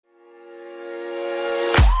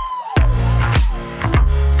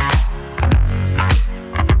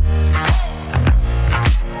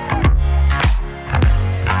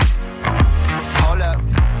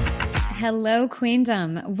Hello,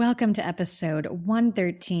 Queendom. Welcome to episode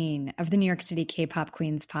 113 of the New York City K-Pop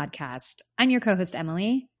Queens podcast. I'm your co-host,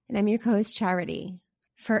 Emily. And I'm your co-host, Charity.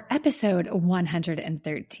 For episode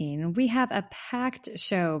 113, we have a packed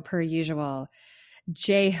show per usual.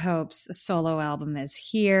 J-Hope's solo album is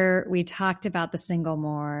here. We talked about the single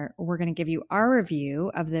more. We're going to give you our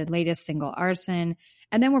review of the latest single, Arson,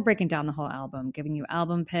 and then we're breaking down the whole album, giving you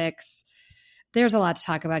album picks. There's a lot to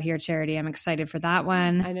talk about here, Charity. I'm excited for that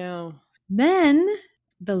one. I know. Then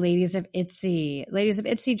the Ladies of ITZY. Ladies of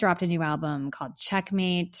ITZY dropped a new album called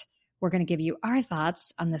Checkmate. We're going to give you our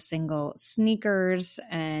thoughts on the single Sneakers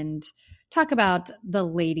and talk about the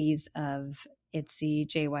ladies of ITZY,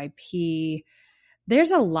 JYP.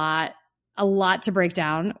 There's a lot to break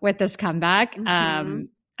down with this comeback. Mm-hmm.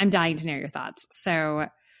 I'm dying to know your thoughts. So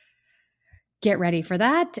get ready for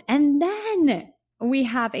that. And then we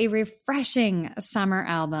have a refreshing summer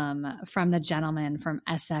album from the gentleman from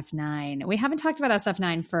SF9. We haven't talked about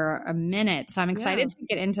SF9 for a minute, so I'm excited to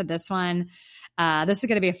get into this one. This is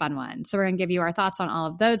going to be a fun one. So we're going to give you our thoughts on all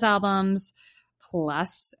of those albums.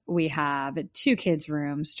 Plus, we have Two Kids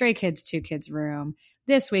Room, Stray Kids, Two Kids Room.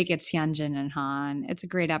 This week, it's Hyunjin and Han. It's a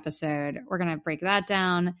great episode. We're going to break that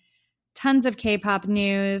down. Tons of K-pop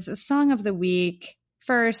news, song of the week.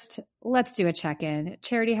 First, let's do a check-in.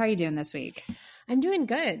 Charity, how are you doing this week? I'm doing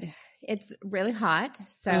good. It's really hot,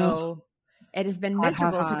 so it has been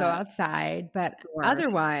miserable to go outside, but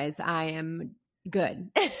otherwise I am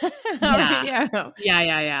good. Yeah.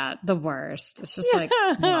 The worst. It's just like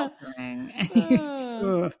sweltering.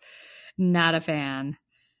 Not a fan.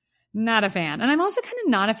 Not a fan. And I'm also kind of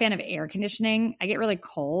not a fan of air conditioning. I get really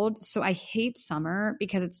cold, so I hate summer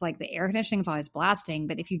because it's like the air conditioning is always blasting,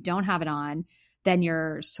 but if you don't have it on, then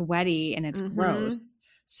you're sweaty and it's gross.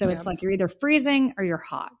 So it's like you're either freezing or you're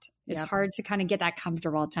hot. It's hard to kind of get that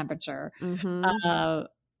comfortable temperature. Other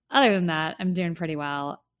than that, I'm doing pretty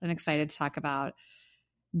well. I'm excited to talk about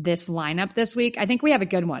this lineup this week. I think we have a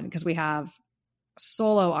good one because we have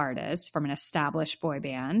solo artists from an established boy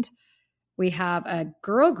band. We have a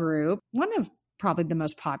girl group, one of probably the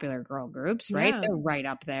most popular girl groups, right? They're right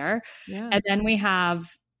up there. Yeah. And then we have,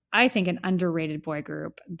 I think, an underrated boy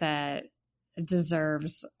group that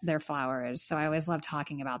deserves their flowers. So I always love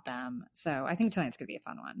talking about them. So I think tonight's going to be a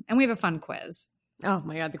fun one. And we have a fun quiz. Oh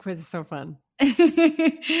my God, the quiz is so fun. We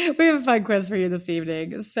have a fun quiz for you this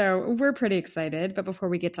evening. So we're pretty excited. But before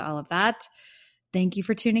we get to all of that, thank you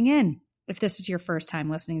for tuning in. If this is your first time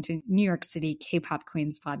listening to New York City K-Pop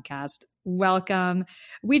Queens podcast, welcome.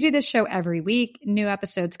 We do this show every week. New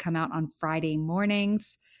episodes come out on Friday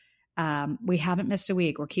mornings. We haven't missed a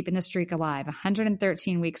week. We're keeping the streak alive,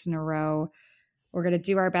 113 weeks in a row. We're going to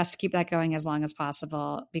do our best to keep that going as long as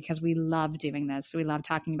possible because we love doing this. We love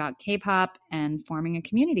talking about K-pop and forming a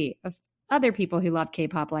community of other people who love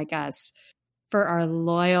K-pop like us. For our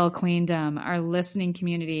loyal queendom, our listening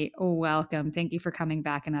community, welcome. Thank you for coming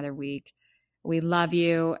back another week. We love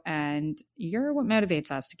you, and you're what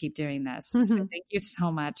motivates us to keep doing this. So thank you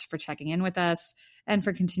so much for checking in with us and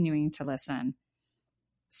for continuing to listen.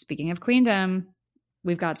 Speaking of queendom,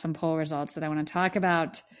 we've got some poll results that I want to talk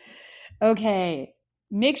about. Okay,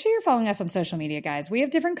 make sure you're following us on social media, guys. We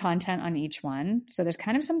have different content on each one, so there's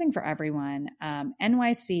kind of something for everyone.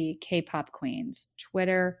 NYC K-Pop Queens,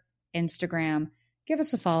 Twitter, Instagram. Give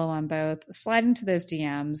us a follow on both. Slide into those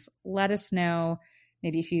DMs. Let us know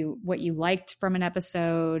maybe what you liked from an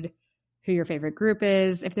episode, who your favorite group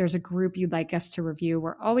is. If there's a group you'd like us to review,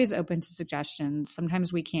 we're always open to suggestions.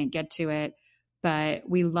 Sometimes we can't get to it, but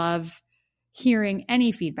we love hearing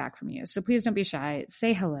any feedback from you. So please don't be shy.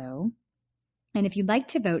 Say hello. And if you'd like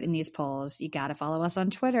to vote in these polls, you got to follow us on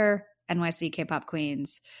Twitter, NYC K-Pop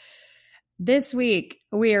Queens. This week,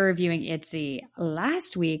 we are reviewing ITZY.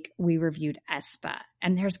 Last week, we reviewed aespa.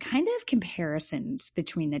 And there's kind of comparisons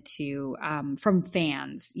between the two from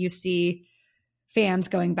fans. You see fans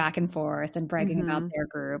going back and forth and bragging about their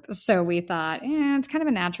group. So we thought, it's kind of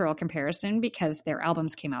a natural comparison because their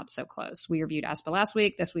albums came out so close. We reviewed aespa last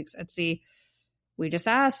week. This week's ITZY. We just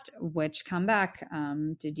asked, which comeback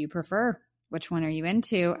did you prefer? Which one are you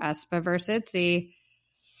into, aespa versus ITZY?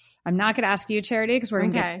 I'm not going to ask you, Charity, because we're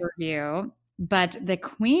going to get to review. But the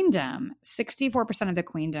queendom, 64% of the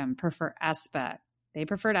queendom prefer aespa. They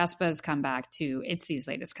preferred aespa's comeback to ITZY's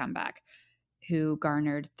latest comeback, who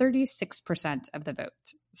garnered 36% of the vote.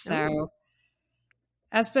 So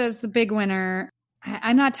aespa is the big winner.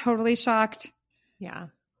 I'm not totally shocked. Yeah.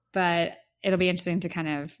 But it'll be interesting to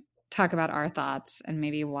kind of talk about our thoughts and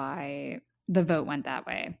maybe why the vote went that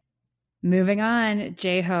way. Moving on,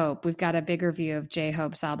 J-Hope. We've got a big review of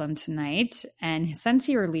J-Hope's album tonight. And since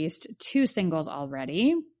he released 2 singles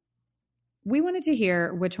already, we wanted to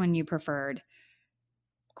hear which one you preferred.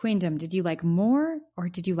 Queendom, did you like More or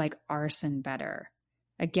did you like Arson better?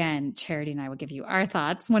 Again, Charity and I will give you our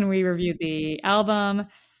thoughts when we review the album.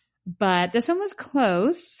 But this one was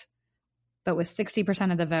close. But with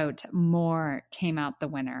 60% of the vote, More came out the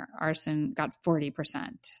winner. Arson got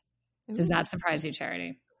 40%. Does that surprise you,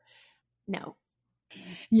 Charity? No.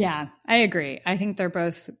 Yeah, I agree. I think they're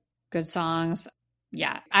both good songs.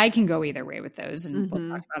 Yeah, I can go either way with those, and we'll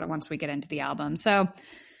talk about it once we get into the album. So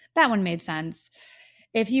that one made sense.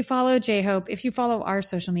 If you follow J-Hope, if you follow our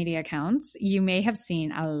social media accounts, you may have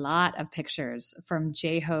seen a lot of pictures from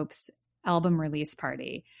J-Hope's album release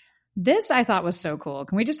party. This I thought was so cool.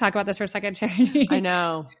 Can we just talk about this for a second, Charity? I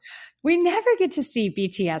know. We never get to see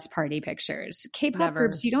BTS party pictures. K-pop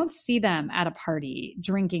groups, you don't see them at a party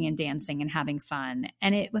drinking and dancing and having fun.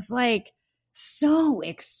 And it was like so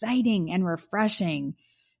exciting and refreshing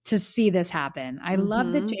to see this happen. I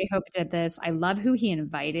love that J-Hope did this. I love who he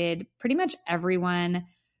invited. Pretty much everyone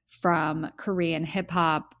from Korean hip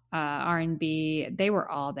hop, R&B, they were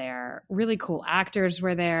all there. Really cool actors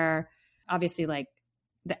were there. Obviously, like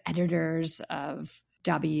the editors of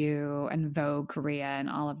W and Vogue Korea and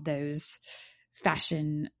all of those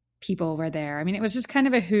fashion people were there. I mean, it was just kind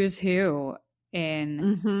of a who's who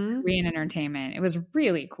in Korean entertainment. It was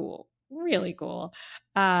really cool. Really cool.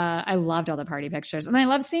 I loved all the party pictures. And I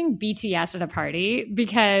love seeing BTS at a party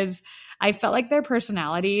because I felt like their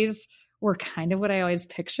personalities were kind of what I always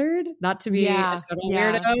pictured. Not to be a total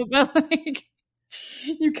weirdo, but like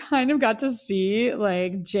you kind of got to see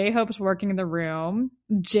like J-Hope's working in the room.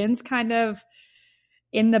 Jin's kind of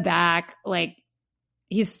in the back, like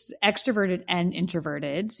he's extroverted and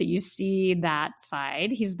introverted. So you see that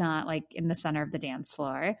side. He's not like in the center of the dance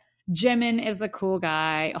floor. Jimin is the cool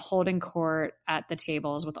guy holding court at the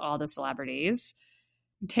tables with all the celebrities.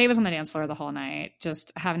 Tae was on the dance floor the whole night,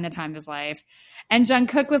 just having the time of his life. And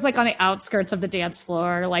Jungkook was like on the outskirts of the dance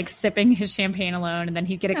floor, like sipping his champagne alone. And then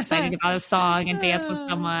he'd get excited about a song and dance with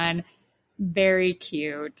someone. Very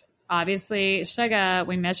cute. Obviously, Suga,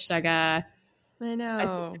 we miss Suga. I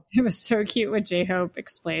know. It was so cute when J-Hope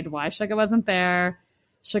explained why Suga wasn't there.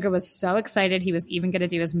 Suga was so excited. He was even going to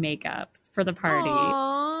do his makeup for the party.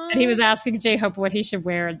 Aww. And he was asking J-Hope what he should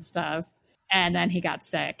wear and stuff. And then he got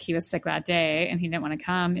sick. He was sick that day and he didn't want to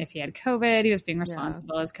come if he had COVID. He was being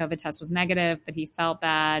responsible. His COVID test was negative, but he felt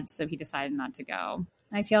bad. So he decided not to go.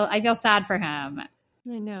 I feel sad for him.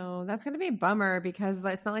 I know. That's going to be a bummer because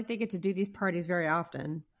it's not like they get to do these parties very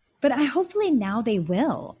often. But hopefully now they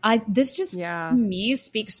will. This just, to me,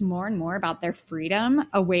 speaks more and more about their freedom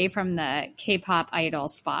away from the K-pop idol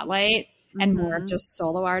spotlight and more of just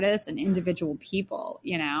solo artists and individual people,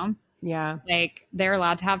 you know? Yeah. Like they're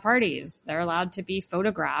allowed to have parties. They're allowed to be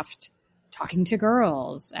photographed talking to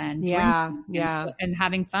girls and drinking and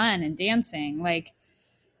having fun and dancing. Like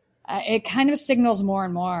it kind of signals more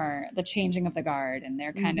and more the changing of the guard, and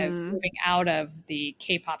they're kind of moving out of the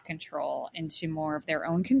K-pop control into more of their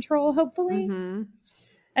own control, hopefully.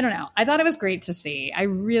 I don't know. I thought it was great to see. I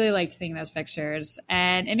really liked seeing those pictures,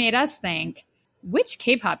 and it made us think, which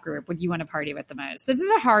K-pop group would you want to party with the most? This is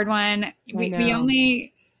a hard one. We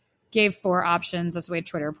only gave 4 options. That's the way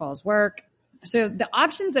Twitter polls work. So the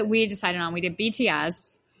options that we decided on, we did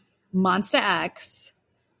BTS, Monsta X,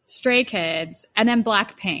 Stray Kids, and then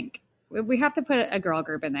Blackpink. We have to put a girl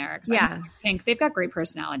group in there. Blackpink, they've got great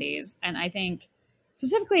personalities. And I think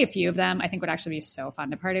specifically a few of them I think would actually be so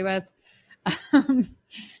fun to party with.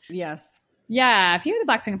 Yes. Yeah, a few of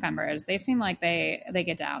the Blackpink members, they seem like they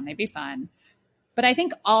get down. They'd be fun. But I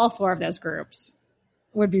think all 4 of those groups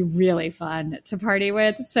would be really fun to party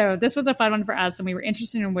with. So this was a fun one for us, and we were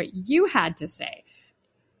interested in what you had to say.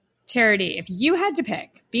 Charity, if you had to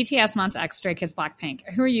pick BTS, Monsta X, Stray Kids, Blackpink,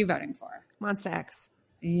 who are you voting for? Monsta X.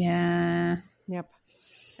 Yeah. Yep.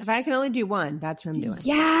 If I can only do one, that's what I'm doing.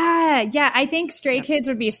 Yeah. Yeah. I think Stray Kids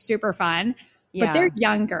would be super fun, but they're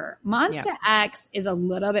younger. Monsta X is a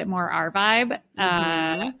little bit more our vibe.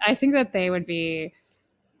 I think that they would be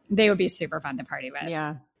super fun to party with.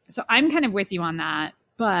 Yeah. So I'm kind of with you on that,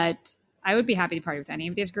 but I would be happy to party with any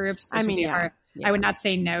of these groups. I would not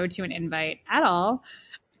say no to an invite at all.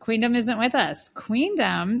 Queendom isn't with us.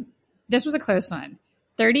 Queendom, this was a close one.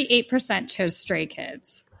 38% chose Stray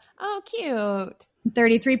Kids. Oh, cute.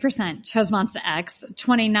 33% chose Monsta X.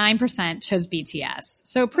 29% chose BTS.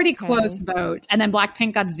 So pretty close vote. And then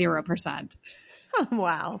Blackpink got 0%. Oh,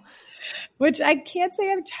 wow. Which I can't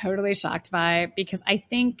say I'm totally shocked by, because I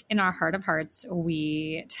think in our heart of hearts,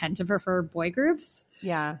 we tend to prefer boy groups.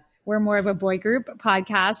 Yeah. We're more of a boy group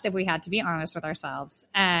podcast, if we had to be honest with ourselves.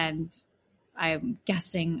 And I'm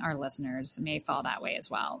guessing our listeners may fall that way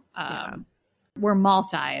as well. we're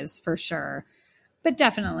multis for sure, but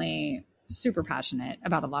definitely super passionate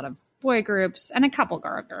about a lot of boy groups and a couple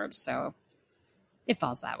girl groups. So it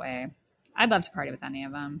falls that way. I'd love to party with any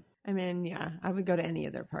of them. I mean, yeah, I would go to any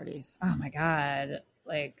of their parties. Oh my God.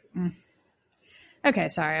 Like, okay,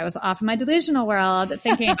 sorry. I was off in my delusional world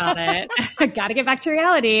thinking about it. Got to get back to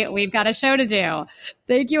reality. We've got a show to do.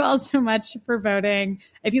 Thank you all so much for voting.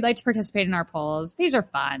 If you'd like to participate in our polls, these are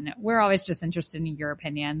fun. We're always just interested in your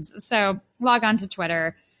opinions. So log on to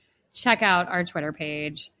Twitter. Check out our Twitter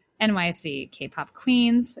page, NYC K-Pop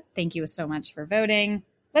Queens. Thank you so much for voting.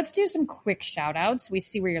 Let's do some quick shout outs. We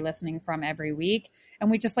see where you're listening from every week, and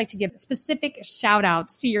we just like to give specific shout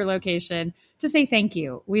outs to your location to say thank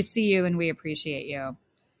you. We see you and we appreciate you.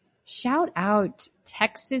 Shout out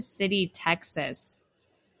Texas City, Texas,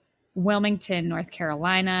 Wilmington, North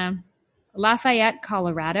Carolina, Lafayette,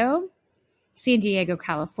 Colorado, San Diego,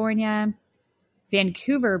 California,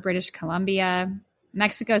 Vancouver, British Columbia,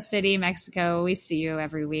 Mexico City, Mexico. We see you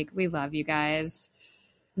every week. We love you guys.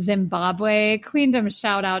 Zimbabwe, Queendom,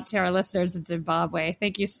 shout out to our listeners in Zimbabwe.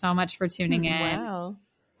 Thank you so much for tuning in. Wow.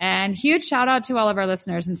 And huge shout out to all of our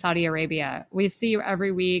listeners in Saudi Arabia. We see you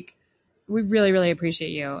every week. We really, really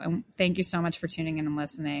appreciate you. And thank you so much for tuning in and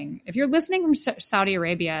listening. If you're listening from Saudi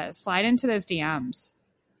Arabia, slide into those DMs.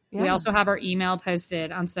 Yeah. We also have our email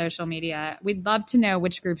posted on social media. We'd love to know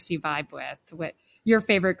which groups you vibe with, what your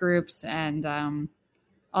favorite groups, and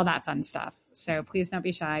all that fun stuff. So please don't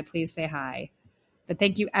be shy. Please say hi. But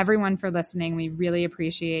thank you, everyone, for listening. We really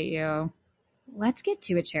appreciate you. Let's get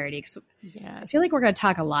to it, Charity, because I feel like we're going to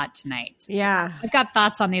talk a lot tonight. Yeah. I've got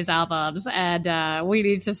thoughts on these albums, and we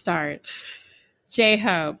need to start.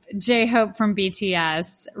 J-Hope. J-Hope from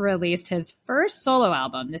BTS released his first solo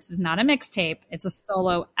album. This is not a mixtape. It's a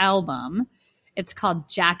solo album. It's called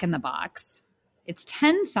Jack in the Box. It's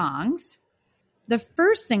 10 songs. The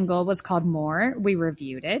first single was called More. We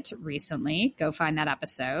reviewed it recently. Go find that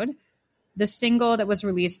episode. The single that was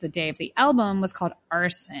released the day of the album was called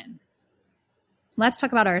Arson. Let's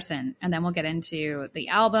talk about Arson, and then we'll get into the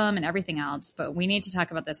album and everything else, but we need to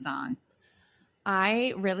talk about this song.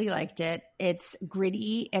 I really liked it. It's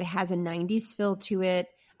gritty. It has a 90s feel to it.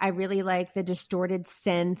 I really like the distorted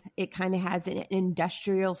synth. It kind of has an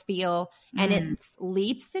industrial feel, and it's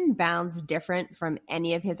leaps and bounds different from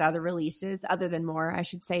any of his other releases, other than More, I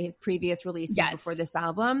should say, his previous releases before this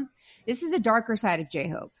album. This is the darker side of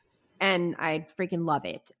J-Hope, and I freaking love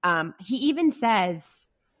it. He even says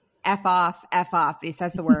F off, but he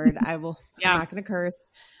says the word. I'm not going to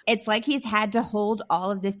curse. It's like he's had to hold all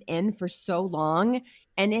of this in for so long,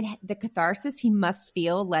 and the catharsis he must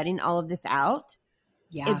feel letting all of this out.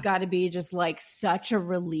 It's got to be just like such a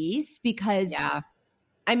release because,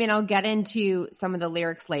 I mean, I'll get into some of the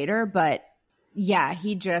lyrics later, but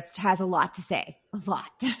he just has a lot to say. A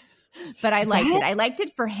lot. But I liked it. I liked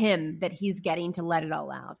it for him that he's getting to let it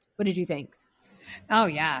all out. What did you think? Oh,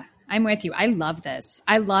 yeah. I'm with you. I love this.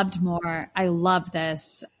 I loved More. I love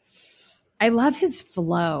this. I love his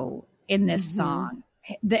flow in this song.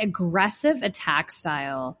 The aggressive attack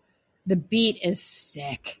style. The beat is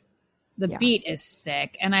sick. The beat is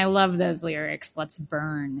sick. And I love those lyrics. Let's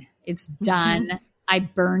burn. It's done. I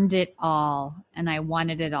burned it all and I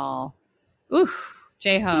wanted it all. Oof.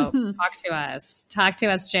 J-Hope, talk to us. Talk to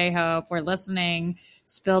us, J-Hope. We're listening.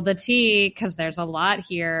 Spill the tea because there's a lot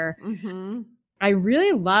here. I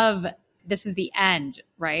really love, this is the end,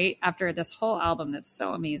 right? After this whole album that's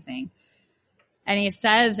so amazing. And he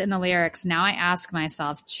says in the lyrics, now I ask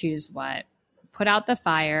myself, choose what? Put out the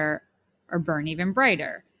fire or burn even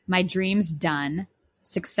brighter. My dreams done.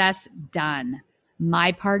 Success done.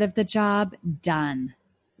 My part of the job done.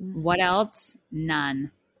 What else? None.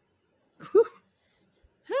 Whew.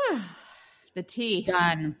 The tea.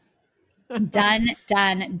 Done.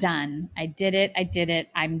 Done. I did it.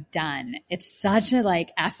 I'm done. It's such a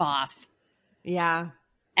like F off. Yeah.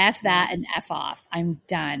 F that and F off. I'm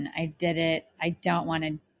done. I did it. I don't want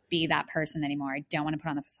to be that person anymore. I don't want to put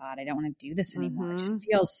on the facade. I don't want to do this anymore. It just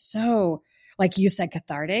feels so, like you said,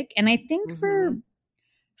 cathartic. And I think for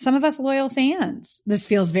some of us loyal fans, this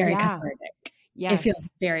feels very cathartic. Yes. It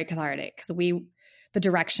feels very cathartic because the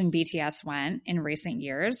direction BTS went in recent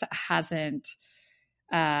years hasn't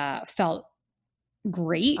felt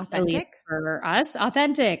great, authentic? At least for us.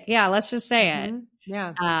 Authentic. Yeah, let's just say it.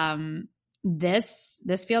 Yeah.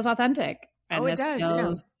 This feels authentic. And it does,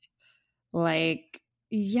 feels like,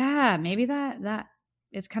 maybe that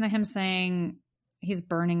it's kind of him saying he's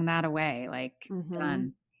burning that away. Like,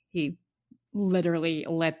 done. He literally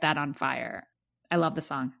lit that on fire. I love the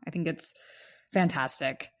song. I think it's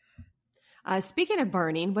fantastic. Speaking of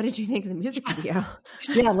burning, what did you think of the music video?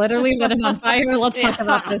 Yeah, literally lit him on fire. Let's talk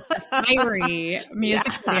about this fiery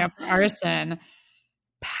music video for Arson.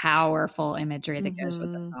 Powerful imagery that goes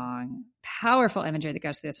with the song. Powerful imagery that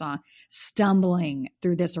goes through the song. Stumbling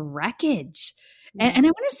through this wreckage. And I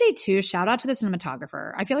want to say too, shout out to the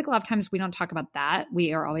cinematographer. I feel like a lot of times we don't talk about that.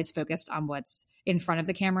 We are always focused on what's in front of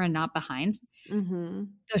the camera and not behind. The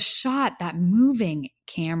shot, that moving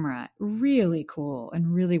camera, really cool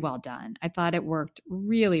and really well done. I thought it worked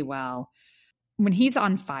really well. When he's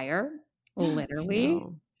on fire, literally,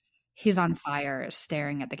 he's on fire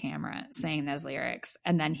staring at the camera, saying those lyrics.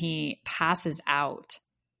 And then he passes out.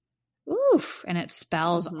 Oof. And it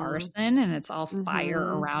spells arson and it's all fire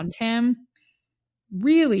around him.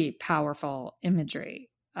 Really powerful imagery.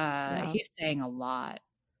 He's saying a lot.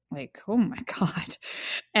 Like, oh my God.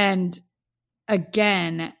 And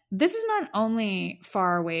again, this is not only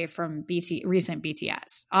far away from recent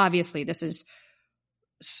BTS. Obviously, this is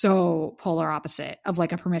so polar opposite of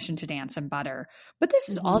like a Permission to Dance and Butter. But this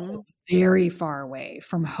is also very far away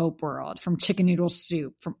from Hope World, from Chicken Noodle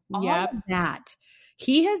Soup, from all of that.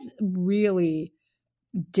 He has really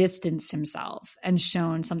distanced himself and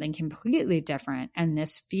shown something completely different. And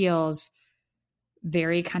this feels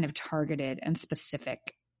very kind of targeted and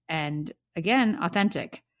specific. And again,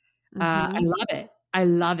 authentic. I love it. I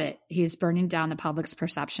love it. He's burning down the public's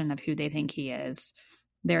perception of who they think he is.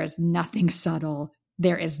 There is nothing subtle.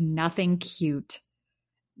 There is nothing cute.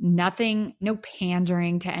 Nothing, no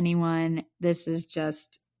pandering to anyone. This is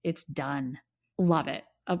just, it's done. Love it.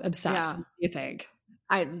 Obsessed. What do you think?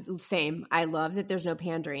 Same. I love that there's no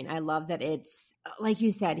pandering. I love that it's, like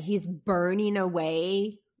you said, he's burning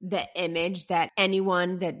away the image that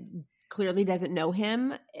anyone that clearly doesn't know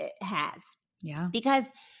him has. Yeah.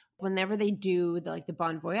 Because whenever they do the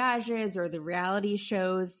Bon Voyages or the reality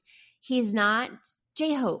shows, he's not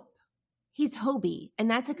J-Hope. He's Hobie.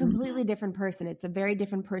 And that's a completely different person. It's a very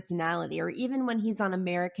different personality. Or even when he's on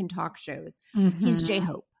American talk shows, he's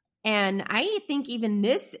J-Hope. And I think even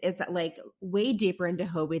this is like way deeper into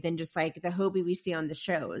Hobie than just like the Hobie we see on the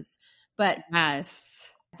shows. But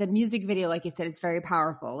yes, the music video, like you said, it's very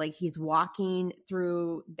powerful. Like he's walking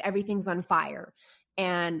through, everything's on fire.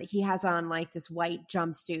 And he has on like this white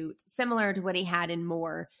jumpsuit, similar to what he had in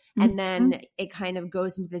More. And then it kind of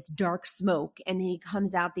goes into this dark smoke and he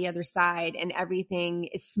comes out the other side and everything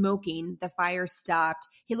is smoking. The fire stopped.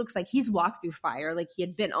 He looks like he's walked through fire, like he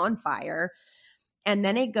had been on fire. And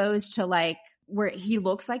then it goes to like where he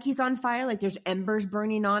looks like he's on fire, like there's embers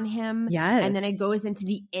burning on him. Yes. And then it goes into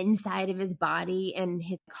the inside of his body and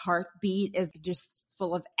his heartbeat is just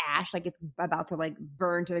full of ash, like it's about to like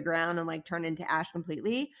burn to the ground and like turn into ash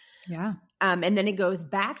completely. Yeah. And then it goes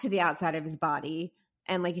back to the outside of his body.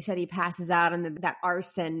 And like you said, he passes out and that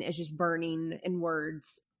arson is just burning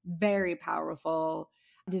inwards. Very powerful.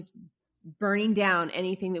 Just burning down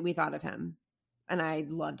anything that we thought of him. And I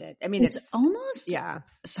loved it. I mean, it's almost,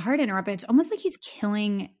 sorry to interrupt, but it's almost like he's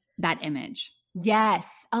killing that image.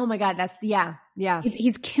 Yes. Oh my God. That's, yeah.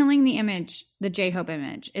 He's killing the image, the J-Hope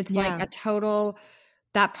image. It's like a total,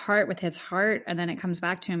 that part with his heart, and then it comes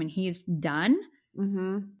back to him and he's done.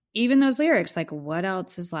 Even those lyrics, like what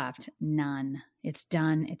else is left? None. It's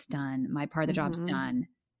done. It's done. My part of the job's done.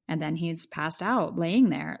 And then he's passed out laying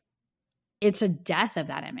there. It's a death of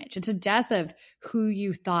that image. It's a death of who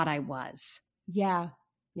you thought I was. Yeah.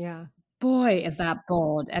 Boy, is that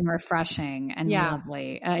bold and refreshing and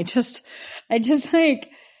lovely. I just like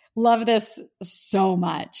love this so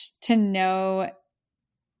much to know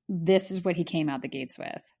this is what he came out the gates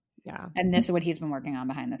with. Yeah. And this is what he's been working on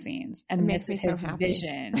behind the scenes. And this is his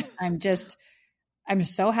vision. I'm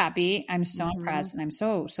so happy. I'm so impressed. And I'm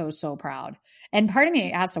so proud. And part of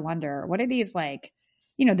me has to wonder, what are these like,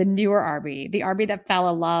 you know, the newer Arby, the Arby that fell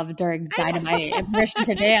in love during Dynamite and Permission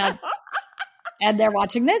to Dance. And they're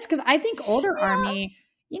watching this because I think older Army,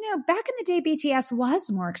 you know, back in the day, BTS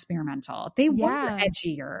was more experimental. They were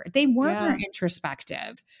edgier. They were more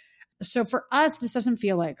introspective. So for us, this doesn't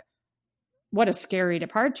feel like what a scary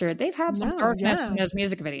departure. They've had some darkness in those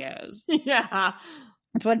music videos. Yeah.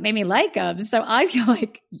 That's what made me like them. So I feel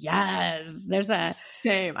like, yes, there's a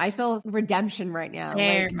same. I feel redemption right now.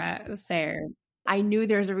 Same. I knew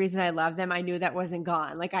there's a reason I love them. I knew that wasn't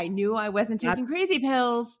gone. Like I knew I wasn't taking crazy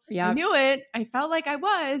pills. I knew it. I felt like I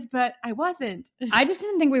was, but I wasn't. I just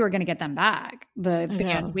didn't think we were going to get them back. The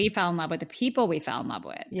band we fell in love with, the people we fell in love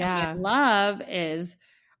with. Yeah. And love is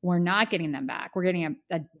we're not getting them back. We're getting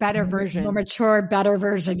a better version, more mature, better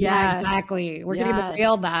version. Yes. Yeah, exactly. We're getting to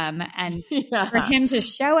feel them. And for him to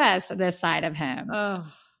show us this side of him,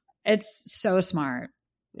 it's so smart.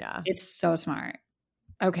 Yeah. It's so smart.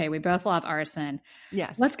 Okay, we both love Arson.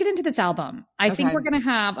 Yes. Let's get into this album. I think we're going to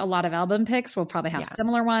have a lot of album picks. We'll probably have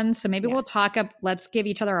similar ones. So maybe we'll talk up, let's give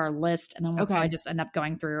each other our list, and then we'll probably just end up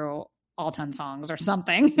going through all 10 songs or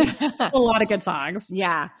something. A lot of good songs.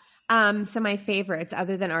 Yeah. So my favorites,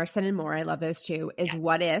 other than Arson and More, I love those two, is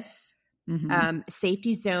What If,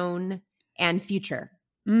 Safety Zone, and Future.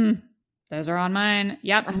 Those are on mine.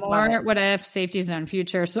 Yep. More, What If, Safety Zone,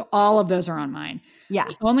 Future. So all of those are on mine. Yeah.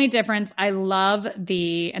 The only difference, I love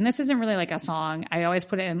and this isn't really like a song. I always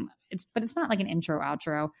put it in, but it's not like an intro,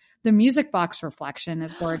 outro. The music box reflection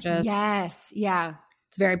is gorgeous. Yes. Yeah.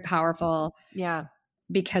 It's very powerful. Yeah.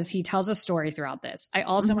 Because he tells a story throughout this. I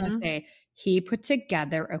also want to say he put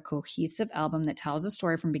together a cohesive album that tells a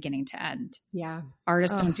story from beginning to end. Yeah.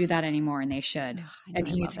 Artists don't do that anymore, and they should. And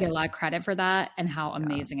he needs to get a lot of credit for that and how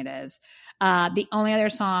amazing it is. The only other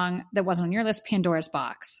song that wasn't on your list, Pandora's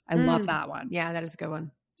Box. I love that one. Yeah, that is a good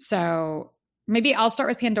one. So maybe I'll start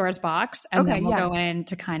with Pandora's Box, and then we'll go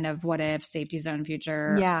into kind of What If, Safety Zone,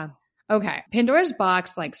 Future. Yeah. Okay. Pandora's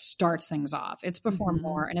Box like starts things off. It's before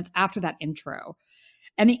More, and it's after that intro.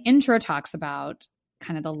 And the intro talks about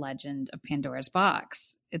kind of the legend of Pandora's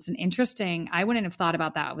Box. It's an interesting, I wouldn't have thought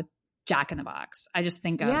about that with Jack in the Box. I just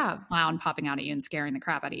think of a clown popping out at you and scaring the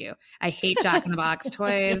crap out of you. I hate Jack in the Box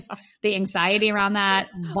toys, the anxiety around that.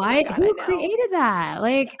 Why? Who created that?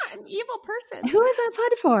 Like, an evil person. Who is that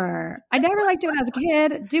fun for? I never liked it when I was a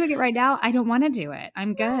kid. Doing it right now, I don't want to do it.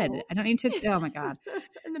 I'm good. I don't need to. Oh my God.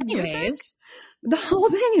 Anyways, the whole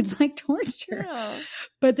thing, it's like torture. Yeah.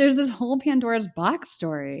 But there's this whole Pandora's Box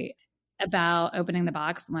story about opening the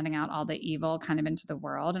box and letting out all the evil kind of into the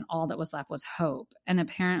world, and all that was left was hope. And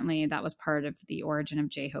apparently that was part of the origin of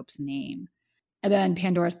J-Hope's name. And then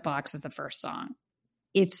Pandora's Box is the first song.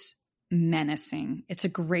 It's menacing. It's a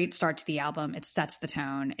great start to the album. It sets the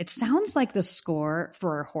tone. It sounds like the score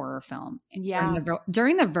for a horror film. Yeah.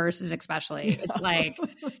 During the verses especially, it's like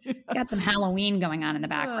got some Halloween going on in the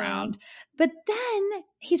background. But then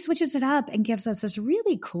he switches it up and gives us this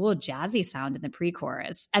really cool jazzy sound in the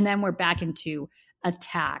pre-chorus. And then we're back into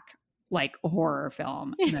attack, like a horror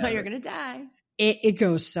film. You're going to die. It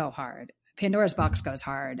goes so hard. Pandora's Box goes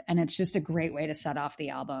hard. And it's just a great way to set off the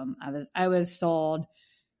album. I was sold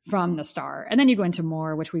from the start. And then you go into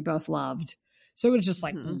More, which we both loved. So it was just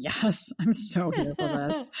like, yes, I'm so here for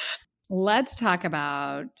this. Let's talk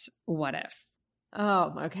about What If.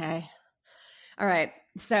 Oh, okay. All right.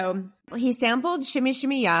 So he sampled Shimmy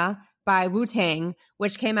Shimmy Ya by Wu-Tang,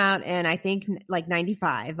 which came out in, I think, like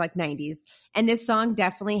 95, like 90s. And this song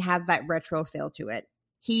definitely has that retro feel to it.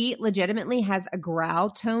 He legitimately has a growl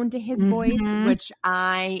tone to his voice, which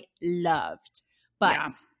I loved.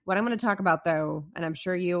 But what I'm going to talk about, though, and I'm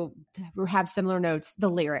sure you'll have similar notes, the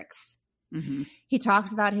lyrics. He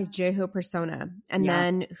talks about his J-Hope persona and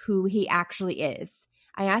then who he actually is.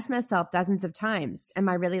 I asked myself dozens of times, am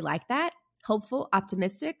I really like that? Hopeful,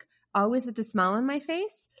 optimistic, always with a smile on my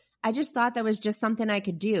face? I just thought that was just something I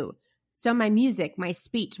could do. So my music, my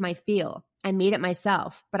speech, my feel, I made it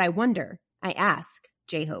myself. But I wonder, I ask,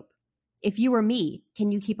 J-Hope, if you were me,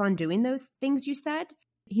 can you keep on doing those things you said?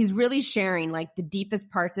 He's really sharing like the deepest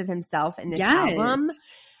parts of himself in this album.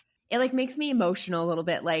 It like makes me emotional a little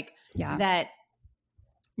bit. Like that.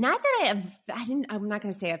 Not that I'm not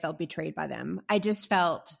going to say I felt betrayed by them. I just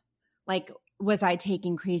felt like, was I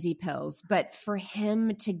taking crazy pills? But for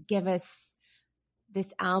him to give us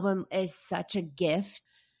this album is such a gift.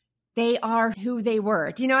 They are who they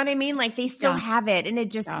were. Do you know what I mean? Like they still have it. And it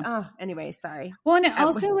just, anyway, sorry. Well, and it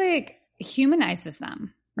also like humanizes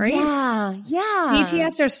them. Right? Yeah.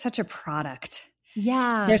 BTS are such a product.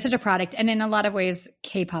 Yeah. They're such a product. And in a lot of ways,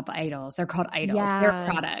 K-pop idols, they're called idols. Yeah. They're a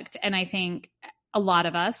product. And I think a lot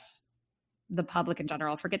of us, the public in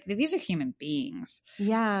general, forget that these are human beings.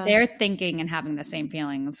 Yeah. They're thinking and having the same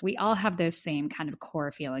feelings. We all have those same kind of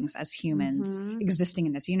core feelings as humans existing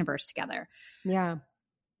in this universe together. Yeah.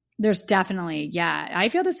 There's definitely, I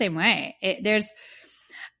feel the same way.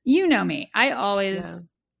 You know me. I always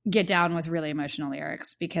get down with really emotional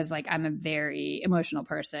lyrics because like I'm a very emotional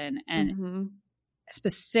person, and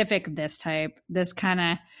specific this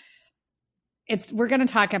kind of, we're going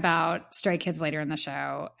to talk about Stray Kids later in the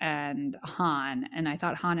show and Han. And I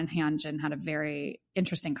thought Han and Hyunjin had a very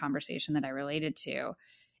interesting conversation that I related to.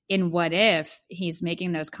 In What If, he's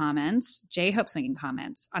making those comments, J-Hope's making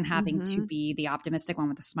comments on having to be the optimistic one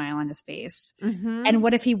with a smile on his face. And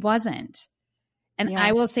what if he wasn't? And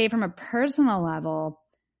I will say from a personal level,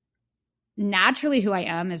 naturally who I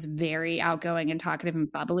am is very outgoing and talkative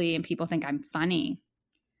and bubbly, and people think I'm funny.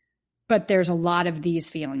 But there's a lot of these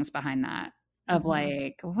feelings behind that of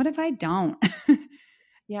like, what if I don't?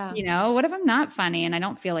 Yeah. You know, what if I'm not funny and I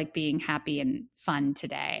don't feel like being happy and fun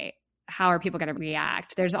today? How are people going to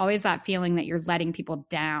react? There's always that feeling that you're letting people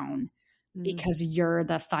down because you're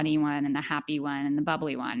the funny one and the happy one and the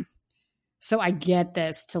bubbly one. So I get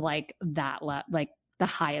this to like that, like the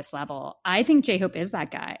highest level. I think J-Hope is that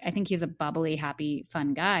guy. I think he's a bubbly, happy,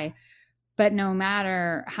 fun guy. But no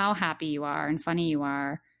matter how happy you are and funny you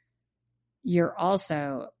are, you're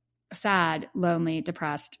also sad, lonely,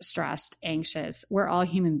 depressed, stressed, anxious. We're all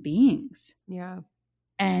human beings. Yeah.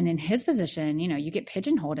 And in his position, you know, you get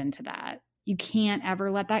pigeonholed into that. You can't ever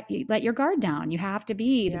let your guard down. You have to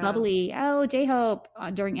be the bubbly, J-Hope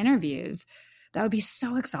during interviews. That would be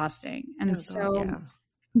so exhausting and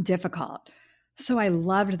difficult. So I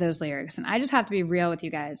loved those lyrics. And I just have to be real with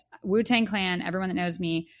you guys. Wu-Tang Clan, everyone that knows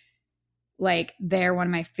me, like they're one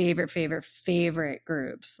of my favorite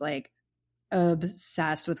groups. Like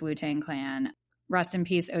obsessed with Wu-Tang Clan. Rest in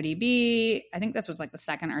peace, ODB. I think this was like the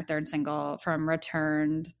second or third single from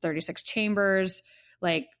Returned, 36 Chambers,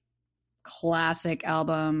 like classic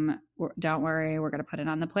album. Don't worry, we're going to put it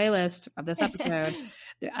on the playlist of this episode.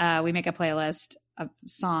 We make a playlist of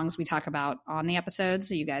songs we talk about on the episode,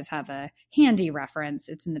 so you guys have a handy reference.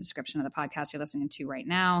 It's in the description of the podcast you're listening to right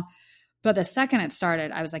now. But the second it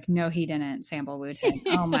started, I was like, no, he didn't sample Wu-Tang.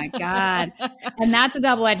 Oh my God. And that's a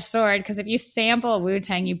double-edged sword, because if you sample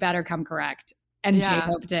Wu-Tang, you better come correct. And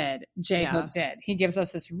J-Hope did. J-Hope did. He gives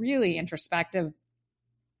us this really introspective,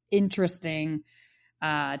 interesting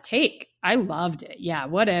take. I loved it. Yeah.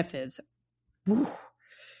 What If is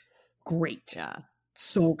great. Yeah.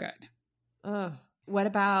 So good. What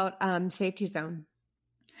about Safety Zone?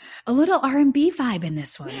 A little R&B vibe in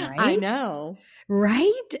this one, right? I know.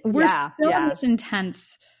 Right? We're still in this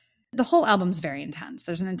intense. The whole album's very intense.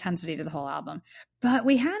 There's an intensity to the whole album. But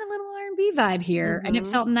we had a little R&B vibe here, and it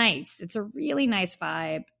felt nice. It's a really nice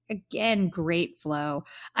vibe. Again, great flow.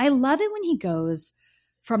 I love it when he goes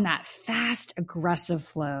from that fast, aggressive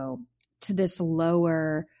flow to this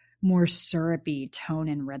lower, more syrupy tone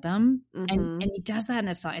and rhythm. And he does that in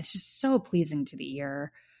a song. It's just so pleasing to the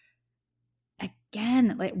ear.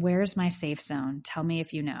 Again, like, where's my safe zone? Tell me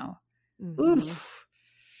if you know. Oof.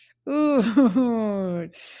 Ooh.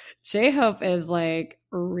 J-Hope is like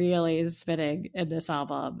really spitting in this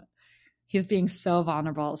album. He's being so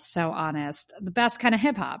vulnerable, so honest. The best kind of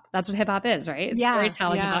hip hop. That's what hip hop is, right? It's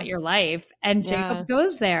storytelling about your life. And J-Hope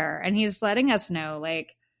goes there, and he's letting us know,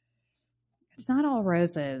 like, it's not all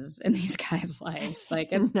roses in these guys' lives. Like,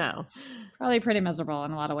 it's probably pretty miserable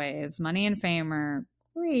in a lot of ways. Money and fame are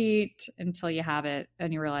great until you have it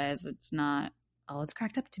and you realize it's not all it's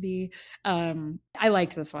cracked up to be. I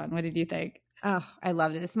liked this one. What did you think? Oh, I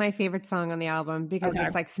loved it. It's my favorite song on the album because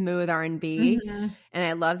it's like smooth R&B, and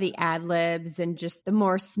I love the ad libs and just the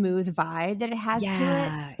more smooth vibe that it has to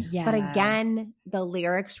it. Yeah. But again, the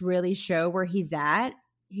lyrics really show where he's at.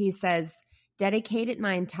 He says, "Dedicated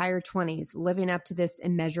my entire 20s living up to this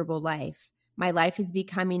immeasurable life. My life is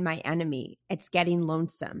becoming my enemy. It's getting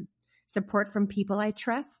lonesome. Support from people I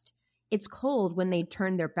trust. It's cold when they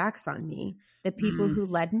turn their backs on me. The people who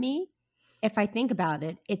led me. If I think about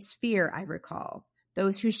it, it's fear I recall.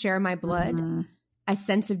 Those who share my blood, a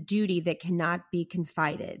sense of duty that cannot be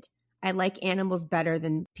confided. I like animals better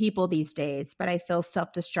than people these days, but I feel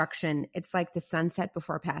self-destruction. It's like the sunset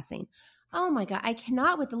before passing." Oh my God, I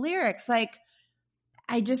cannot with the lyrics. Like,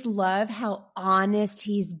 I just love how honest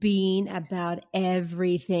he's being about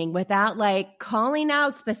everything without like calling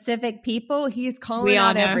out specific people. He's calling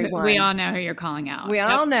out everyone. We all know who you're calling out. We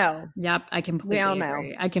all know. Yep. I completely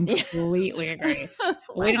agree. I completely agree.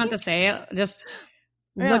 We don't have to say it. Just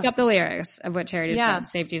look up the lyrics of what Charity said,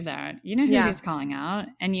 Safety Zone. You know who he's calling out.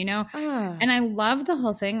 And you know, and I love the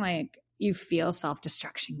whole thing. Like, you feel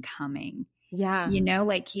self-destruction coming. Yeah. You know,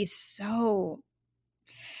 like, he's so...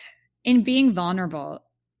 In being vulnerable,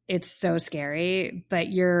 it's so scary, but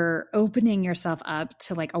you're opening yourself up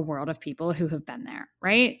to like a world of people who have been there,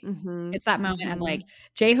 right? It's that moment of like,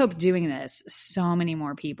 J-Hope doing this, so many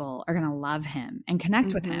more people are going to love him and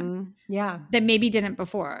connect with him. Yeah. That maybe didn't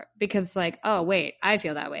before, because like, oh, wait, I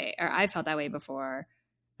feel that way, or I felt that way before.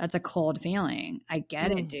 That's a cold feeling. I get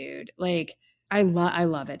it, dude. Like, I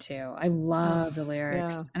love it too. I love the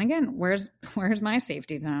lyrics. Yeah. And again, where's my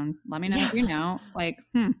safety zone? Let me know if you know. Like,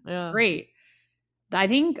 great. I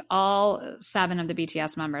think all 7 of the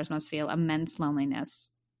BTS members must feel immense loneliness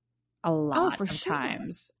a lot of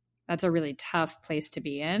times. That's a really tough place to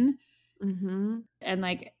be in. And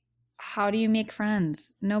like, how do you make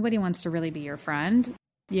friends? Nobody wants to really be your friend.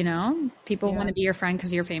 You know, people want to be your friend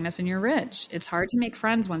because you're famous and you're rich. It's hard to make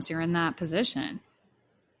friends once you're in that position.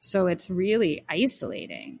 So it's really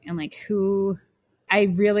isolating. And like,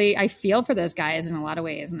 I feel for those guys in a lot of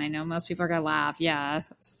ways. And I know most people are going to laugh. Yeah,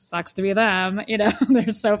 sucks to be them. You know,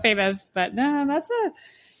 they're so famous. But no,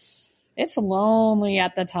 it's lonely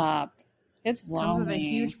at the top. It's lonely. Comes with a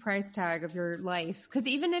huge price tag of your life. Because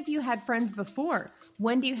even if you had friends before,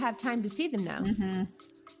 when do you have time to see them now? Mm-hmm.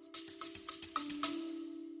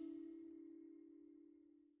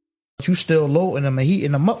 You still loading them and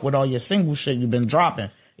heating them up with all your single shit you've been dropping.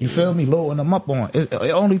 You feel me? Loading them up on. It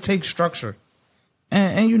only takes structure.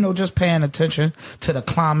 And you know, just paying attention to the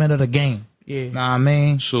climate of the game. Yeah. Know what I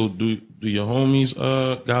mean? So do your homies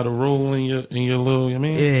got a role in your little,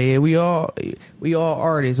 Yeah, we all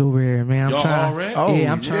artists over here, man.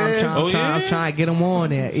 I'm trying to get them on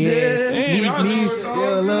there. Yeah.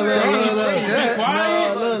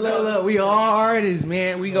 Look. We all artists,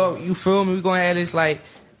 man. You feel me? We gonna have this like,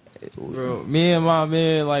 bro, me and my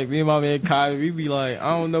man Kai, we be like,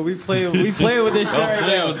 I don't know, we play with this shit right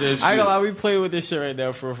now. I ain't gonna lie, we play with this shit right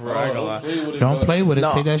now for I ain't gonna lie. Don't play with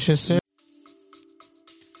it. Take that shit serious.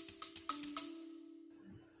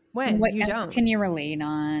 When What you don't. can you relate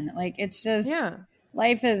on? Like, it's just,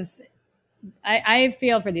 life is, I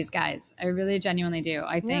feel for these guys. I really genuinely do.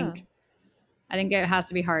 I think it has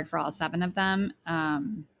to be hard for all 7 of them.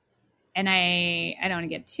 And I don't want to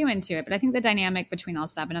get too into it, but I think the dynamic between all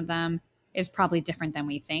 7 of them is probably different than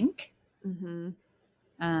we think.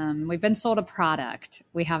 Mm-hmm. We've been sold a product.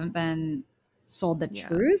 We haven't been sold the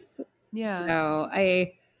truth. Yeah. So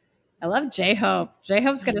I love J-Hope.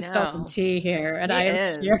 J-Hope's going to spill some tea here, and I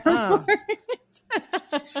am here for it.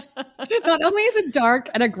 Not only is it dark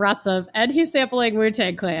and aggressive, and he's sampling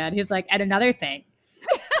Wu-Tang Clan, he's like, and another thing.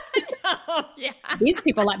 These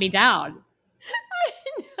people let me down.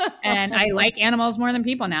 And I like animals more than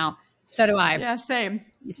people now. So do I. Yeah, same.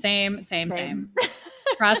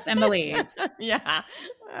 Trust and believe. Yeah.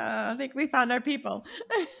 I think we found our people.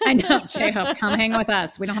 I know. J-Hope, come hang with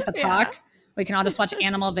us. We don't have to talk. We can all just watch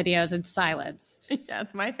animal videos in silence. Yeah,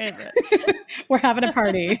 it's my favorite. We're having a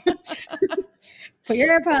party. Put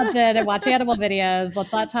your AirPods in and watch animal videos.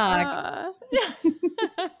 Let's not talk.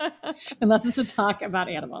 Unless it's to talk about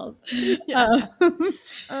animals.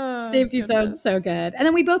 Safety Zone's so good. And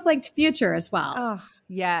then we both liked Future as well. Oh,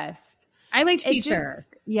 yes. I liked Future.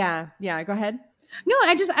 Yeah, go ahead. No,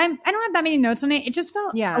 I don't have that many notes on it. It just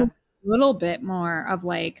felt a little bit more of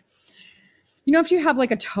like, you know, if you have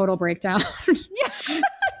like a total breakdown.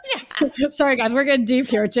 Sorry, guys, we're getting deep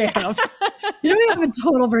here, Jacob. You know, when you have a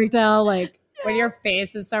total breakdown, like when your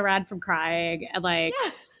face is so red from crying and like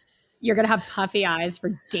you're going to have puffy eyes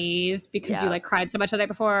for days because you like cried so much the night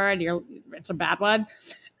before and it's a bad one.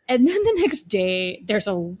 And then the next day, there's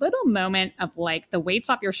a little moment of like the weight's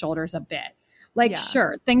off your shoulders a bit. Like,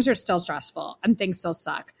 sure, things are still stressful and things still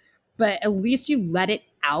suck, but at least you let it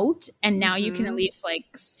out. And now you can at least like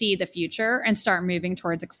see the future and start moving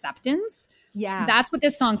towards acceptance. Yeah. That's what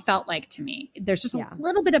this song felt like to me. There's just a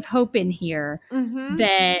little bit of hope in here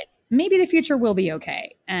that maybe the future will be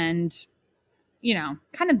okay. And, you know,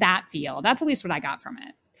 kind of that feel. That's at least what I got from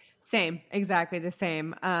it. Same. Exactly the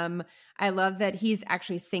same. I love that he's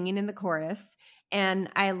actually singing in the chorus. And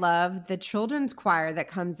I love the children's choir that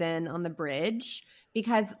comes in on the bridge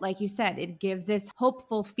because, like you said, it gives this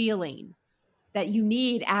hopeful feeling that you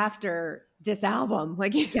need after this album.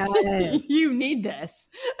 Like, yes. You need this.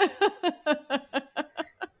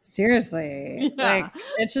 Seriously. Yeah. Like,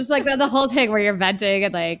 it's just like the whole thing where you're venting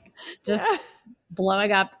and like just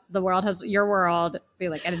blowing up the world your world, be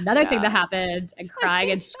like, and another thing that happened, and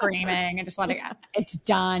crying and screaming and just wanting, it's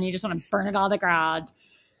done. You just want to burn it all to the ground.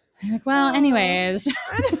 You're like, well, anyways,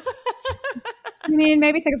 I mean,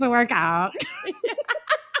 maybe things will work out.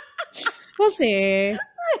 We'll see.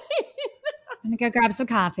 I'm gonna go grab some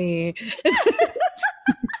coffee.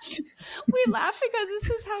 We laugh because this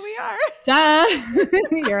is how we are.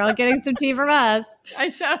 Duh. You're all getting some tea from us. I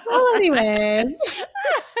know. Well, anyways.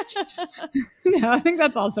 No, I think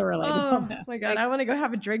that's also relatable. Oh my God. I want to go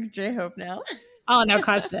have a drink J-Hope now. Oh, no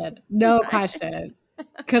question. No question.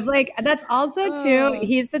 Because like, that's also too,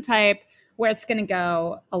 he's the type where it's going to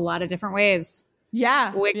go a lot of different ways.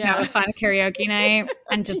 Yeah. We can have a fun karaoke night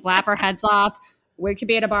and just laugh our heads off. We could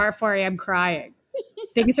be at a bar at 4 a.m. crying.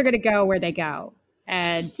 Things are going to go where they go.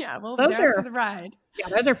 And we'll those are for the ride. Yeah,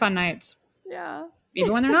 those are fun nights. Yeah.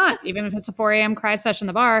 Even when they're not. Even if it's a 4 a.m. cry session in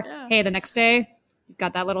the bar. Yeah. Hey, the next day, you've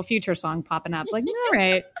got that little Future song popping up. Like, all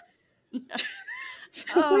right.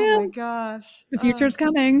 Oh my gosh. The future's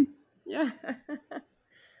coming. Yeah.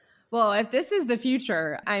 Well, if this is the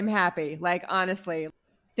future, I'm happy. Like, honestly,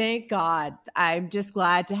 thank God. I'm just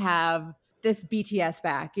glad to have this BTS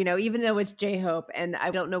back, you know, even though it's J-Hope and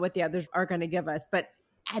I don't know what the others are going to give us, but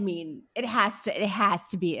I mean, it has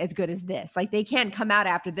to be as good as this. Like they can't come out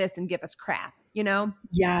after this and give us crap, you know?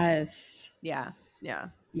 Yes. Yeah.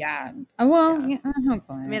 Yeah. Oh, well, yeah,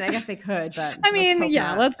 hopefully. I mean, I guess they could, but I mean,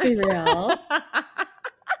 yeah, let's be real.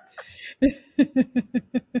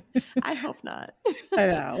 I hope not. I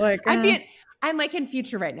know. Like I'm like in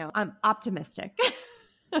future right now. I'm optimistic.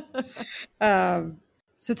 So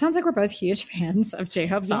it sounds like we're both huge fans of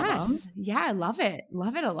J-Hope's album. Yeah, I love it.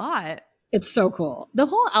 Love it a lot. It's so cool. The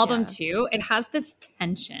whole album too, it has this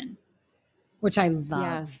tension, which I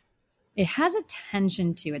love. It has a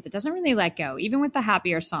tension to it that doesn't really let go, even with the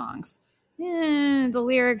happier songs. The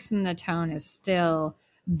lyrics and the tone is still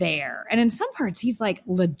there. And in some parts, he's like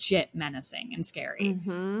legit menacing and scary.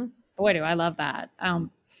 Mm-hmm. Boy, do I love that. I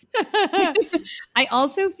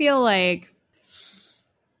also feel like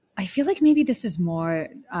maybe this is more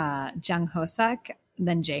Jang Ho-suk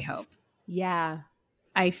than J-Hope. Yeah.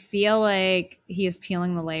 I feel like he is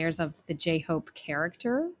peeling the layers of the J-Hope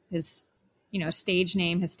character, his stage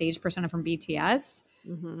name, his stage persona from BTS,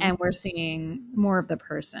 and we're seeing more of the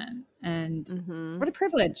person. And what a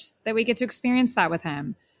privilege that we get to experience that with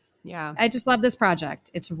him. Yeah. I just love this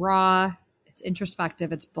project. It's raw, it's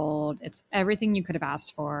introspective, it's bold, it's everything you could have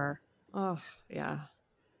asked for. Oh, yeah.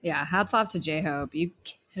 Yeah, hats off to J-Hope. You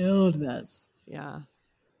killed this. Yeah.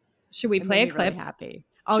 Should we play a clip? Really happy.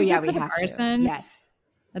 Oh, yeah, we have to. Yes.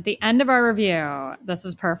 At the end of our review, this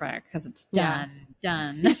is perfect because it's done.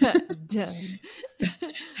 Done. Done.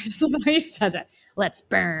 I just love how he says it. Let's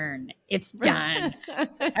burn. It's done.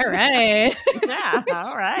 All right. Yeah.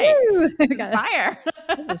 All right. Fire.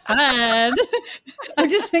 This is fun. I'm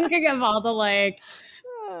just thinking of all the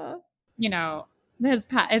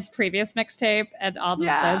his previous mixtape and all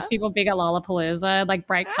those people being at Lollapalooza, like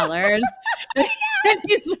bright colors. And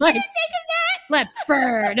he's like, let's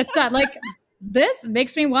burn. It's done. Like, this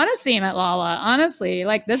makes me want to see him at Lolla, honestly.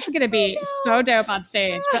 Like, this is going to be so dope on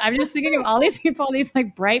stage. But I'm just thinking of all these people, these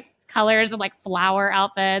like bright colors and like flower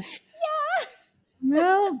outfits. Yeah.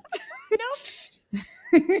 Well, nope.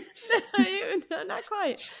 No, not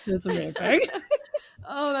quite. That's amazing.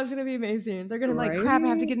 Oh, that's gonna be amazing. They're gonna like, crap, I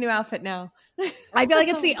have to get a new outfit now. I feel like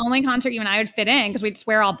it's the only concert you and I would fit in because we'd just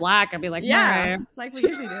wear all black. I'd be like, yeah, like we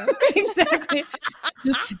usually do. Exactly.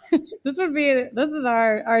 This is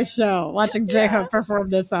our show, watching J-Hope perform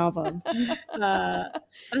this album.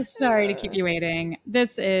 I'm sorry to keep you waiting.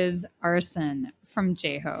 This is Arson from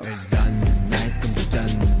J-Hope.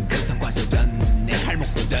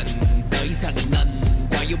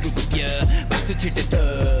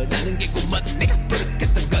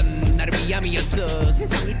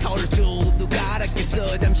 세상이 타오르죠 누가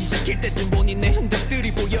알았겠어 잠시 시킬 때쯤 본인의 흔적들이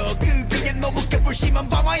보여 그게 너무 개불심한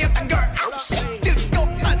방화였단 걸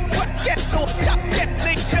뜨겁한 화개도 잡게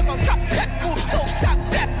내 혈관 갑작 무서운 stop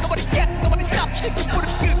nobody get nobody stop 불을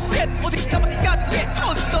끄게 오직 나만이 가능해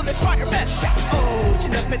어떤 내 fireman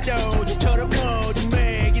진 앞에도 저처럼 모든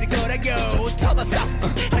매길이 걸어요 터다싸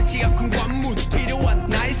한치 않군 관문 필요한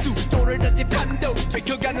나의 수도를 던진 판도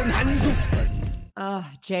밝혀가는 한숨. Oh,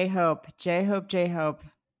 J-Hope.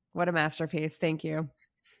 What a masterpiece. Thank you.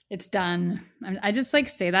 It's done. I just like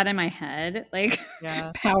say that in my head, like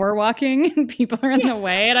power walking and people are in the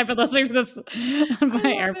way. And I've been listening to this on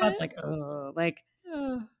my AirPods like,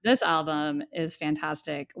 this album is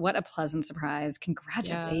fantastic. What a pleasant surprise.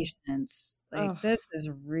 Congratulations. This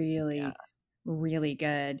is really, really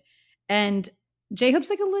good. And J-Hope's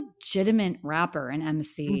like a legitimate rapper and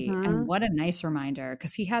MC. And what a nice reminder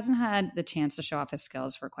because he hasn't had the chance to show off his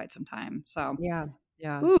skills for quite some time. So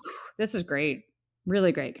ooh, this is great.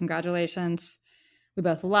 Really great. Congratulations. We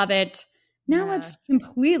both love it. Now let's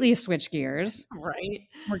completely switch gears. Right.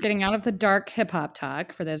 We're getting out of the dark hip hop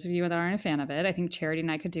talk. For those of you that aren't a fan of it, I think Charity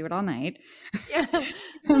and I could do it all night.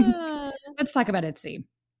 Let's talk about ITZY.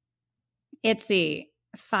 ITZY.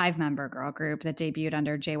 5-member girl group that debuted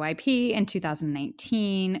under JYP in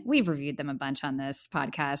 2019. We've reviewed them a bunch on this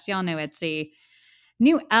podcast. Y'all know ITZY.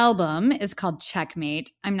 New album is called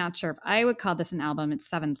Checkmate. I'm not sure if I would call this an album. It's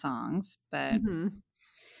 7 songs, but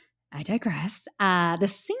I digress. The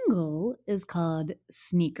single is called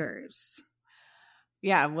Sneakers.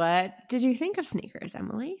 Yeah, what did you think of Sneakers,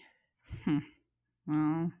 Emily?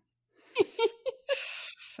 Well,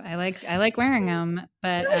 I like wearing them,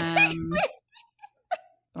 but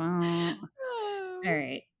well, all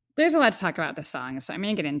right. There's a lot to talk about this song, so I'm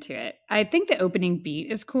going to get into it. I think the opening beat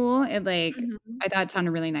is cool. It I thought it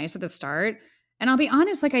sounded really nice at the start. And I'll be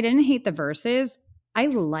honest, I didn't hate the verses. I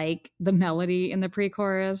like the melody in the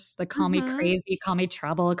pre-chorus, the call me crazy, call me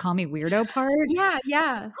trouble, call me weirdo part. Yeah.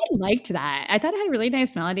 I liked that. I thought it had a really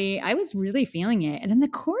nice melody. I was really feeling it. And then the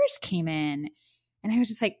chorus came in and I was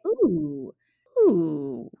just like, ooh,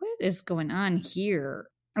 ooh, what is going on here?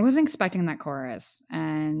 I wasn't expecting that chorus.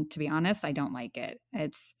 And to be honest, I don't like it.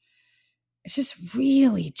 It's just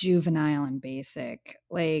really juvenile and basic.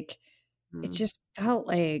 Like, it just felt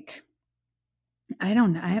like, I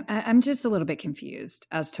don't know. I'm just a little bit confused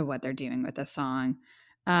as to what they're doing with this song.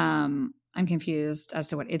 I'm confused as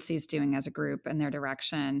to what ITZY's doing as a group and their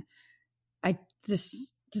direction.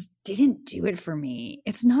 This just didn't do it for me.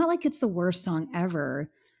 It's not like it's the worst song ever.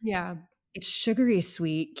 Yeah. It's sugary,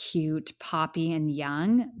 sweet, cute, poppy, and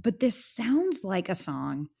young. But this sounds like a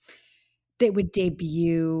song that would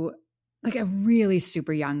debut like a really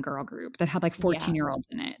super young girl group that had like 14-year-olds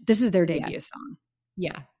in it. This is their debut song.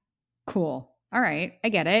 Yeah. Cool. All right. I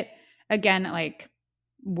get it. Again, like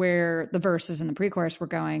where the verses and the pre-chorus were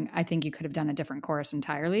going, I think you could have done a different chorus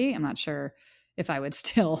entirely. I'm not sure if I would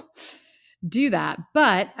still do that,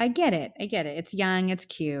 but I get it. It's young. It's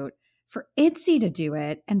cute. For ITZY to do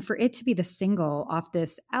it and for it to be the single off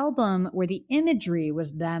this album where the imagery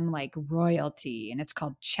was them like royalty and it's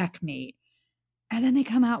called Checkmate. And then they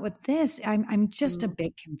come out with this. I'm just a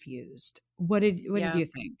bit confused. What did you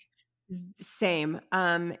think? Same.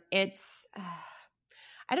 It's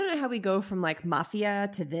I don't know how we go from like Mafia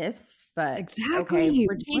to this, but exactly. Okay,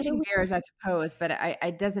 we're changing gears, I suppose, but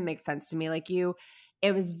it doesn't make sense to me. Like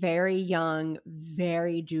it was very young,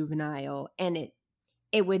 very juvenile, and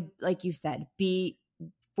it would, like you said, be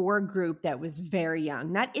for a group that was very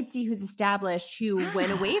young. Not ITZY, who's established, who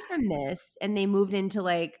went away from this and they moved into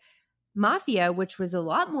like Mafia, which was a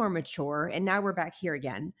lot more mature, and now we're back here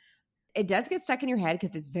again. It does get stuck in your head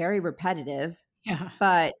because it's very repetitive. Yeah.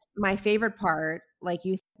 But my favorite part, like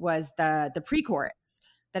you said, was the pre-chorus,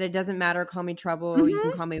 that it doesn't matter, call me trouble, you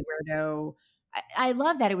can call me weirdo. I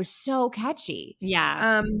love that. It was so catchy.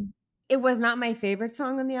 Yeah. It was not my favorite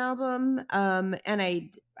song on the album. And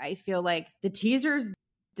I feel like the teasers,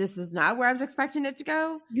 this is not where I was expecting it to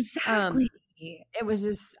go. Exactly. It was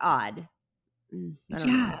just odd.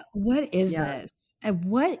 Yeah. What is this? And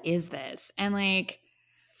what is this? And like,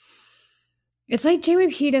 it's like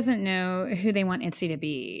JYP doesn't know who they want ITZY to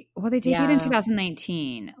be. Well, they debuted in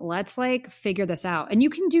 2019. Let's like figure this out. And you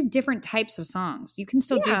can do different types of songs. You can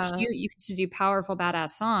still do cute. You can still do powerful,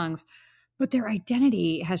 badass songs. But their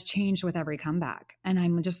identity has changed with every comeback. And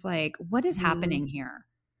I'm just like, what is happening here?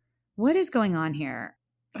 What is going on here?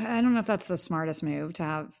 I don't know if that's the smartest move to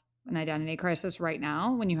have an identity crisis right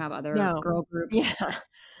now when you have other girl groups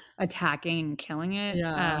attacking and killing it.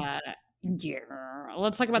 Yeah.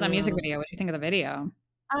 Let's talk about that music video. What do you think of the video?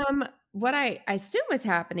 What I assume was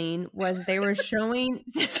happening was they were showing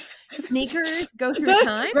sneakers go through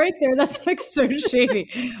time. Right there. That's like so shady.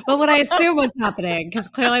 Well, what I assume was happening, because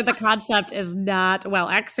clearly the concept is not well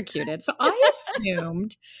executed. So I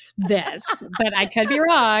assumed this, but I could be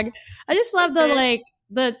wrong. I just love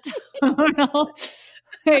the tonal,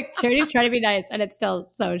 like Charity's trying to be nice and it's still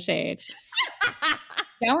so shade.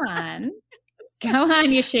 Go on. Go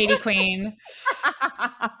on, you shady queen.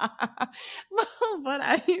 Well, what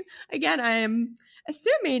I am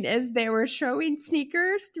assuming is they were showing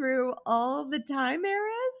sneakers through all the time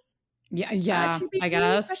eras. Yeah, I guess.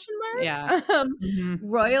 Question mark? Yeah.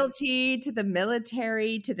 Royalty to the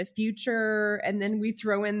military to the future, and then we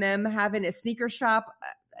throw in them having a sneaker shop.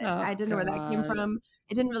 I don't know where that came from.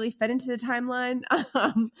 It didn't really fit into the timeline.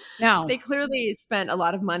 No. They clearly spent a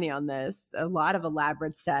lot of money on this, a lot of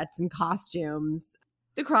elaborate sets and costumes.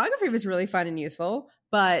 The choreography was really fun and youthful,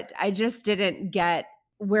 but I just didn't get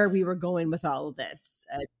where we were going with all of this.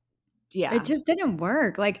 It just didn't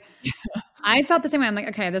work. Like, I felt the same way. I'm like,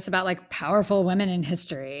 okay, this is about like powerful women in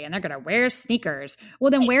history and they're going to wear sneakers.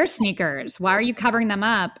 Well, then wear sneakers. Why are you covering them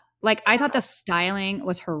up? Like, I thought the styling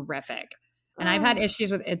was horrific. And I've had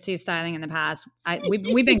issues with ITZY styling in the past.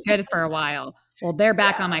 We've been good for a while. Well, they're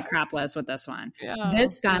back on my crap list with this one.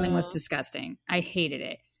 This styling was disgusting. I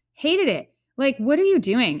hated it. Like, what are you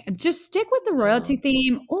doing? Just stick with the royalty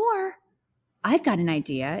theme, or I've got an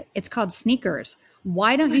idea. It's called sneakers.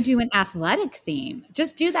 Why don't you do an athletic theme?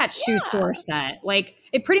 Just do that shoe store set. Like,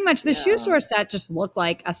 it pretty much, the shoe store set just looked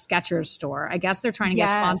like a Skechers store. I guess they're trying to get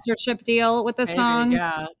a sponsorship deal with the song.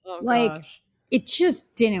 Yeah. Oh, gosh. It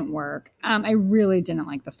just didn't work. I really didn't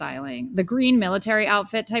like the styling. The green military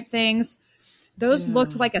outfit type things, those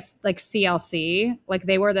looked like CLC. Like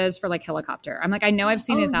they wore those for like helicopter. I'm like, I know I've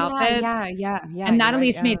seen his outfits. Yeah. And that at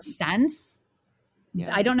least made sense. Yeah.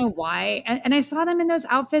 I don't know why. And I saw them in those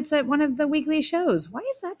outfits at one of the weekly shows. Why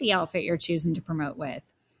is that the outfit you're choosing to promote with?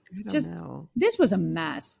 I don't know. This was a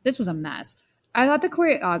mess. I thought the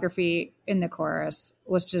choreography in the chorus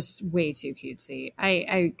was just way too cutesy.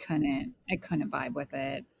 I couldn't vibe with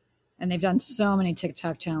it. And they've done so many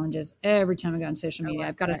TikTok challenges. Every time I go on social media,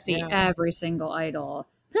 I've got to see every single idol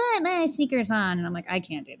put my sneakers on. And I'm like, I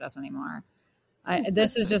can't do this anymore.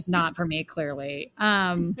 This is just not for me, clearly.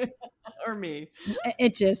 Or me.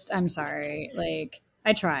 It just, I'm sorry. Like,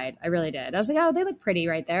 I tried. I really did. I was like, oh, they look pretty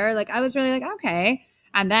right there. Like, I was really like, okay.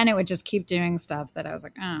 And then it would just keep doing stuff that I was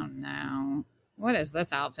like, oh no, what is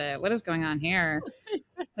this outfit? What is going on here?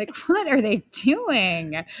 Like, what are they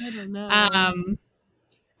doing? I don't know.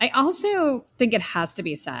 I also think it has to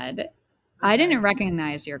be said, I didn't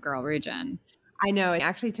recognize your girl, Ryujin. I know. It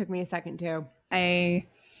actually took me a second too. I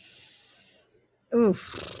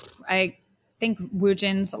think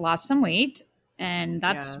Woojin's lost some weight. And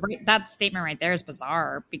that's that statement right there is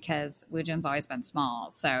bizarre because Woojin's always been small.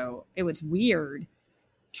 So it was weird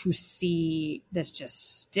to see this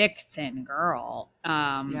just stick thin girl.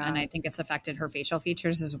 And I think it's affected her facial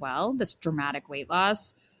features as well. This dramatic weight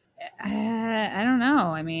loss. I don't know.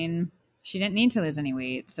 I mean, she didn't need to lose any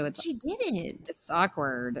weight. So she didn't. It's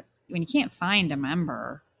awkward when you can't find a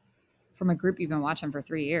member from a group you've been watching for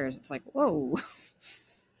 3 years. It's like, whoa.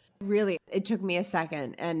 Really, it took me a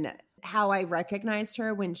second. And how I recognized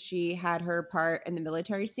her when she had her part in the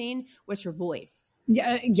military scene was her voice.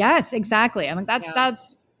 Yeah. Yes, exactly. I'm like,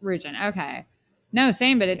 that's Ryujin. Okay. No,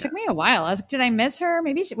 same, but it took me a while. I was like, did I miss her?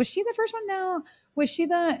 Maybe was she the first one? No. Was she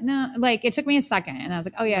no? Like, it took me a second. And I was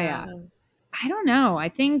like, oh, yeah. I don't know. I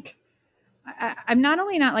think I'm not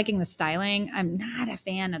only not liking the styling, I'm not a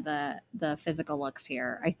fan of the physical looks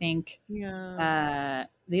here. I think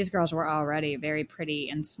these girls were already very pretty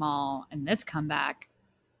and small. And this comeback,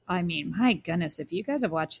 I mean, my goodness, if you guys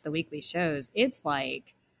have watched the weekly shows, it's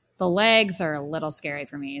like the legs are a little scary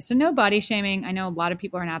for me. So no body shaming. I know a lot of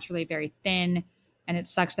people are naturally very thin and it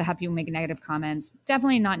sucks to have people make negative comments.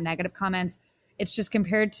 Definitely not negative comments. It's just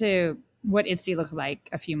compared to what ITZY looked like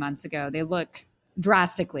a few months ago, they look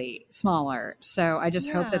drastically smaller. So I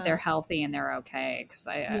just hope that they're healthy and they're okay. Because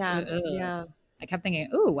I kept thinking,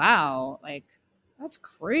 oh, wow, like that's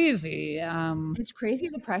crazy. It's crazy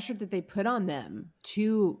the pressure that they put on them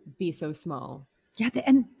to be so small. Yeah,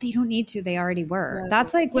 and they don't need to. They already were.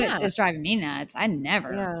 That's like what is driving me nuts. I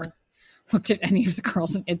never looked at any of the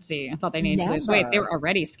girls in ITZY. I thought they needed to lose weight. They were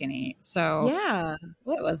already skinny. So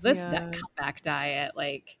what was this comeback diet?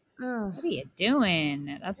 Like, what are you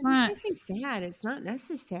doing? That's not. It makes me sad. It's not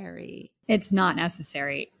necessary. It's not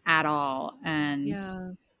necessary at all. And,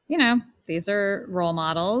 you know, these are role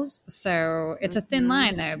models. So it's a thin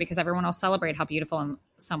line, though, because everyone will celebrate how beautiful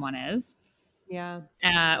someone is. Yeah.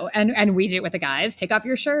 And we do it with the guys. Take off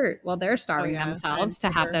your shirt. Well, they're starving themselves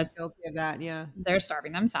to have those. Guilty of that, they're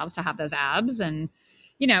starving themselves to have those abs. And,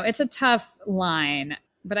 you know, it's a tough line.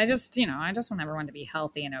 But I just want everyone to be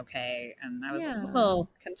healthy and okay. And I was a little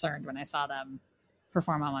concerned when I saw them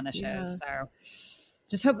perform on one of the shows. So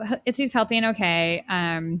just hope ITZY's healthy and okay.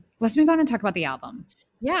 Let's move on and talk about the album.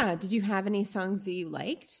 Yeah. Did you have any songs that you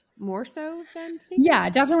liked more so than Sneakers? Yeah,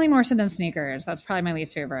 definitely more so than Sneakers. That's probably my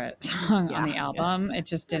least favorite song on the album. It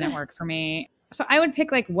just didn't work for me. So I would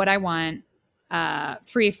pick like What I Want,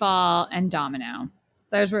 Free Fall, and Domino.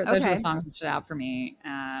 Those were the songs that stood out for me.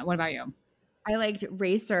 What about you? I liked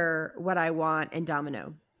Racer, What I Want, and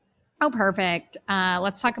Domino. Oh, perfect.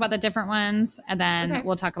 Let's talk about the different ones, and then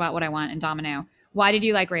we'll talk about What I Want and Domino. Why did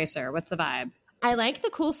you like Racer? What's the vibe? I like the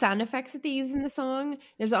cool sound effects that they use in the song.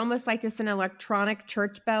 There's almost like an electronic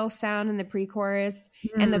church bell sound in the pre-chorus,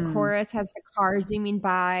 and the chorus has the car zooming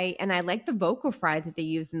by, and I like the vocal fry that they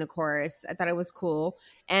used in the chorus. I thought it was cool,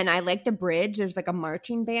 and I like the bridge. There's like a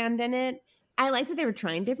marching band in it. I like that they were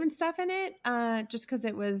trying different stuff in it, just because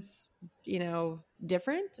it was, you know,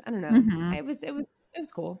 different. I don't know. It was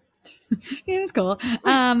cool. It was cool.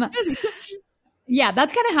 Yeah,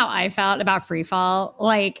 that's kind of how I felt about Free Fall.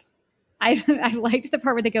 Like, I liked the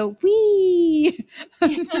part where they go, wee.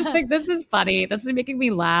 It's just like, this is funny. This is making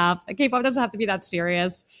me laugh. K-pop doesn't have to be that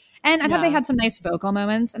serious. And I thought they had some nice vocal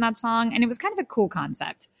moments in that song. And it was kind of a cool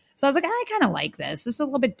concept. So I was like, I kind of like this. This is a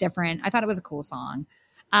little bit different. I thought it was a cool song.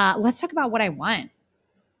 Let's talk about What I Want.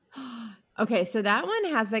 Okay, so that one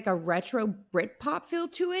has like a retro Britpop feel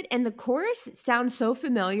to it. And the chorus sounds so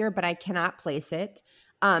familiar, but I cannot place it.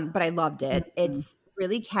 But I loved it. It's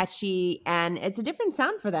really catchy and it's a different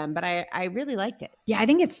sound for them, but I really liked it. Yeah, I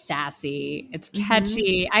think it's sassy. It's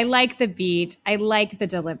catchy. I like the beat. I like the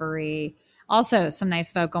delivery. Also, some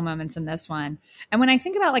nice vocal moments in this one. And when I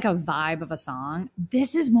think about like a vibe of a song,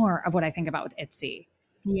 this is more of what I think about with ITZY.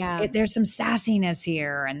 Yeah. There's some sassiness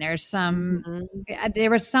here and there's some, there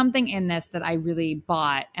was something in this that I really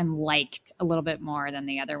bought and liked a little bit more than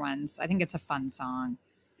the other ones. I think it's a fun song.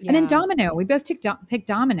 Yeah. And then Domino, we both picked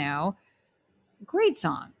Domino. Great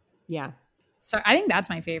song. Yeah. So I think that's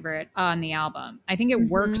my favorite on the album. I think it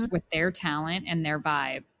works with their talent and their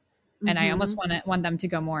vibe. And I almost want them to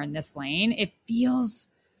go more in this lane. It feels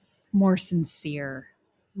more sincere.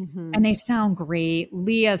 And they sound great.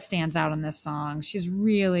 Leah stands out on this song. She's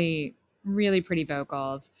really, really pretty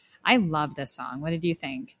vocals. I love this song. What did you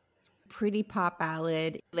think? Pretty pop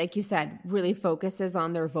ballad. Like you said, really focuses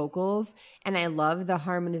on their vocals. And I love the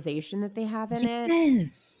harmonization that they have in it.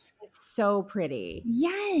 Yes. It's so pretty.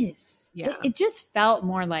 Yes. Yeah. It just felt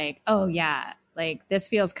more like, oh, yeah, like this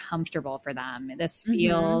feels comfortable for them. This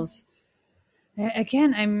feels,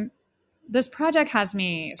 again, this project has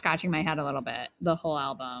me scratching my head a little bit, the whole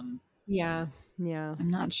album. Yeah.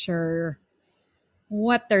 I'm not sure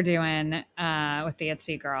what they're doing with the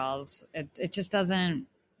ITZY girls. It just doesn't,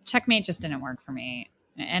 Checkmate just didn't work for me.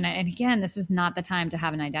 And again, this is not the time to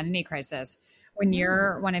have an identity crisis. When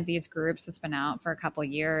you're one of these groups that's been out for a couple of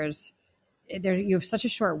years, you have such a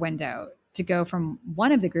short window to go from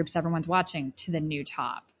one of the groups everyone's watching to the new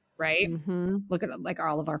top, right? Look at like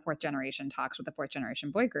all of our fourth generation talks with the fourth generation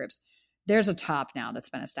boy groups. There's a top now that's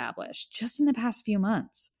been established just in the past few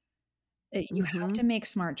months. You have to make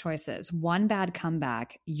smart choices. One bad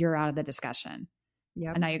comeback, you're out of the discussion.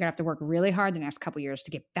 Yep. And now you're going to have to work really hard the next couple of years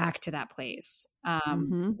to get back to that place.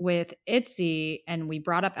 With ITZY, and we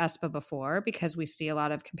brought up aespa before because we see a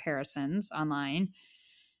lot of comparisons online.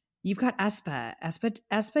 You've got aespa.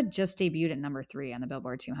 aespa just debuted at number 3 on the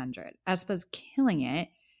Billboard 200. aespa's killing it.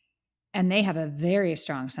 And they have a very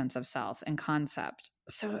strong sense of self and concept.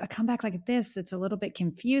 So a comeback like this that's a little bit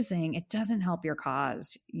confusing, it doesn't help your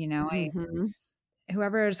cause. You know,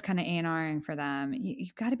 whoever's kind of A&Ring for them,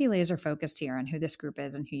 you've got to be laser focused here on who this group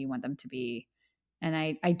is and who you want them to be. And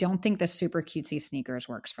I don't think the super cutesy sneakers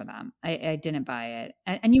works for them. I didn't buy it.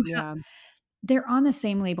 And they're on the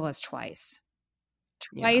same label as Twice.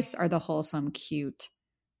 Twice are the wholesome, cute,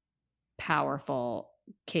 powerful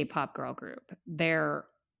K-pop girl group. They're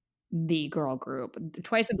the girl group.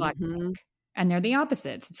 Twice and Blackpink. And they're the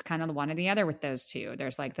opposites. It's kind of the one or the other with those two.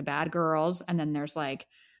 There's like the bad girls, and then there's like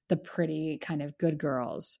the pretty kind of good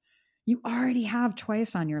girls. You already have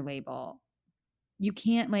Twice on your label. You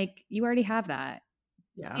can't you already have that.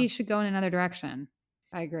 Yeah. You should go in another direction.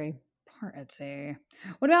 I agree. Poor ITZY.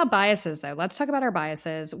 What about biases though? Let's talk about our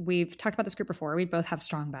biases. We've talked about this group before. We both have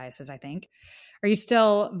strong biases, I think. Are you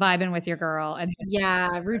still vibing with your girl? And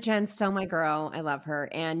Rujen's still my girl. I love her.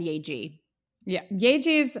 And Yeji. Yeah.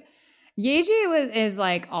 Yeji is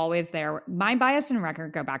like always there. My bias and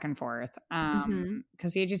record go back and forth.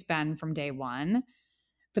 Because Yeji's been from day one.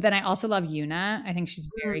 But then I also love Yuna. I think she's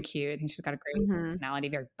very cute. I think she's got a great personality,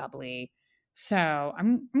 very bubbly. So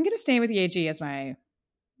I'm gonna stay with Yeji as my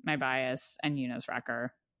bias and Yuna's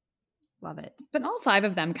wrecker. Love it. But all 5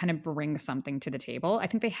 of them kind of bring something to the table. I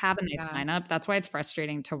think they have a nice lineup. That's why it's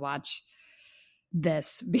frustrating to watch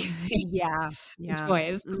this be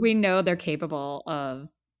toys. We know they're capable of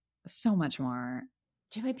so much more.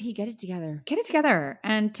 JYP, get it together. Get it together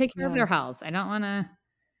and take care of their health. I don't want to.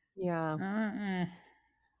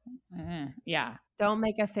 Yeah. Don't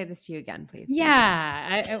make us say this to you again, please.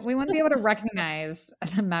 Yeah. We want to be able to recognize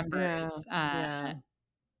the members.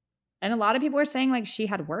 And a lot of people were saying like she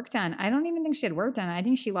had work done. I don't even think she had work done. I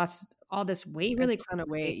think she lost all this weight really quickly. A ton of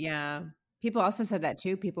weight, yeah. People also said that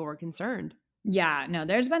too. People were concerned. Yeah, no,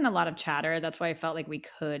 there's been a lot of chatter. That's why I felt like we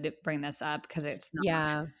could bring this up because it's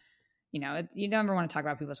not, you never want to talk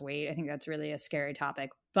about people's weight. I think that's really a scary topic,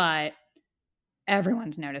 but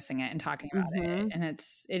everyone's noticing it and talking about it. And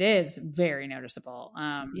it is very noticeable.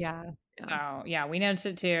 So yeah, we noticed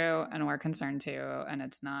it too. And we're concerned too. And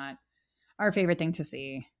it's not our favorite thing to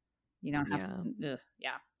see. You don't have to.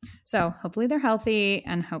 So hopefully they're healthy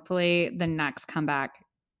and hopefully the next comeback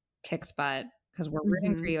kicks butt because we're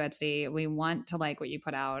rooting for you, ITZY. We want to like what you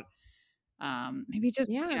put out. Maybe just,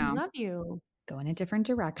 we love you. Go in a different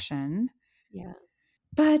direction. Yeah.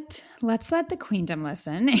 But let's let the queendom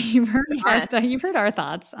listen. You've heard our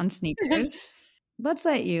thoughts on sneakers. Let's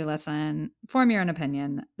let you listen. Form your own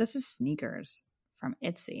opinion. This is Sneakers from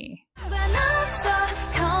ITZY.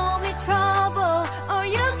 Call me trouble, or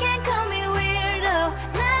you can call me weirdo.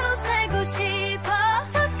 나로 살고 싶어.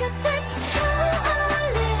 똑같이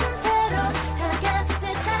어울린 채로 다가질 때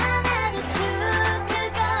다 나를 쭉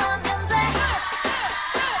긁어면 돼.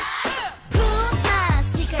 Put my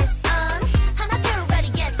sneakers on. 하나 둘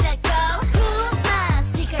ready get set go. Put my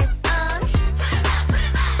sneakers on.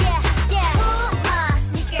 Yeah. Put my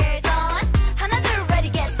sneakers on. 하나 둘 ready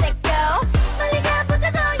get set go. 빨리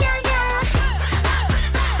가보자고 yeah.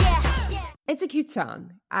 It's a cute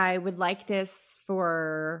song. I would like this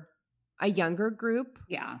for a younger group,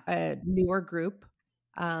 a newer group.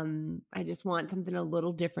 I just want something a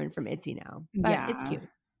little different from Itzy now, but it's cute.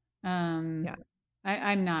 Yeah.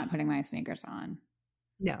 I'm not putting my sneakers on.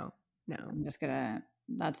 No. I'm just gonna.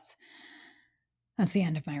 That's the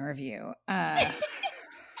end of my review.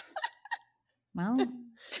 Well,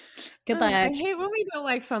 good luck. I hate when we don't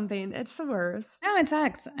like something. It's the worst. No, it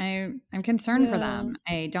sucks. I'm concerned for Yeah. them.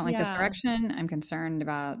 I don't like this Yeah. direction. I'm concerned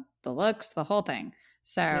about the looks, the whole thing.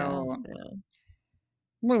 So,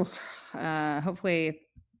 Yeah. hopefully,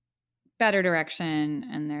 better direction,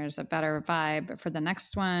 and there's a better vibe for the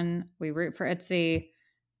next one. We root for Itzy,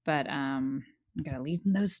 but I'm gonna leave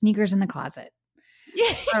those sneakers in the closet.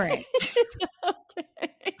 All right.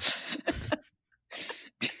 Okay.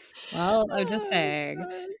 Well, I'm just saying.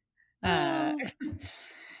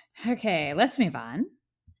 Okay, let's move on.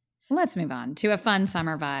 Let's move on to a fun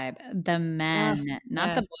summer vibe. The men,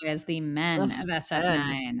 not the boys, the men of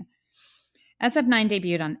SF9. SF9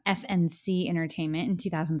 debuted on FNC Entertainment in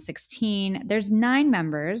 2016. There's 9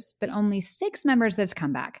 members, but only 6 members this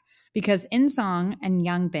comeback because InSong and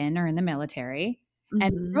Young Bin are in the military,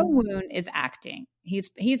 and Rowoon is acting.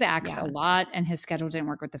 He's acts a lot, and his schedule didn't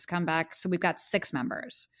work with this comeback, so we've got 6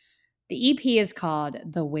 members. The EP is called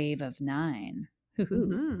The Wave of 9.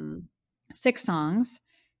 6 songs.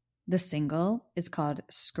 The single is called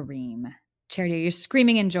Scream. Charity, are you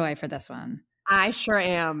screaming in joy for this one? I sure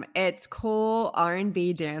am. It's cool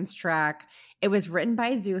R&B dance track. It was written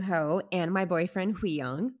by Zuho and my boyfriend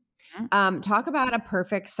Huyoung. Talk about a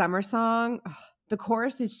perfect summer song. Ugh, the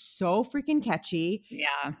chorus is so freaking catchy.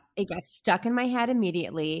 Yeah. It got stuck in my head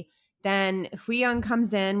immediately. Then Huyoung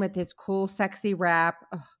comes in with his cool, sexy rap.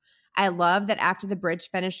 Ugh, I love that after the bridge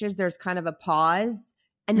finishes, there's kind of a pause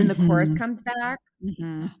and then the chorus comes back. Oh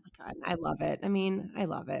my God. I love it. I mean, I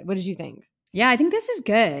love it. What did you think? Yeah, I think this is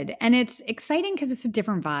good. And it's exciting because it's a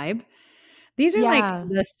different vibe. These are like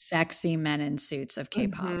the sexy men in suits of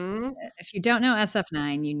K-pop. If you don't know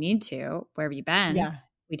SF9, you need to. Where have you been? Yeah.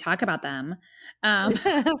 We talk about them.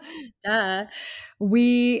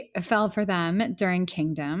 We fell for them during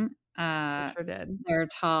Kingdom. Sure did. They're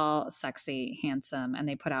tall, sexy, handsome, and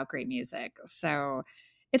they put out great music. So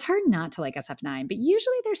it's hard not to like SF9, but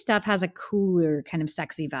usually their stuff has a cooler kind of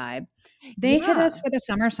sexy vibe. They hit us with a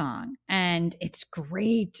summer song, and it's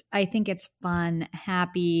great. I think it's fun,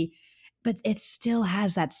 happy, but it still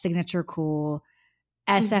has that signature cool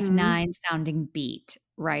SF9 sounding beat,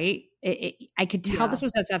 right? I could tell this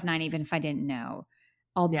was SF9 even if I didn't know.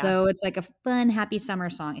 Although it's like a fun, happy summer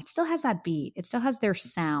song, it still has that beat. It still has their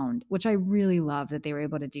sound, which I really love that they were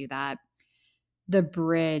able to do that. The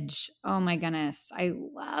bridge, oh my goodness, I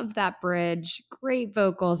love that bridge. Great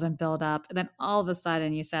vocals and build up. And then all of a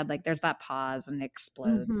sudden you said like there's that pause and it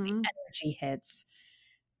explodes. The energy hits.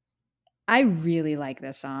 I really like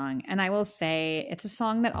this song. And I will say it's a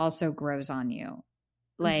song that also grows on you.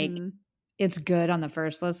 Like it's good on the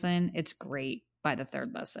first listen. It's great by the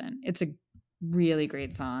third listen. It's a really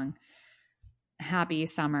great song. Happy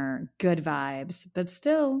summer, good vibes, but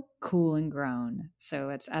still cool and grown. So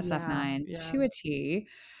it's SF9 to a T.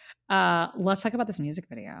 Let's talk about this music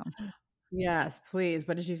video. Yes, please.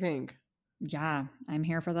 What did you think? Yeah, I'm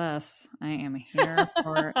here for this. I am here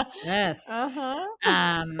for this. All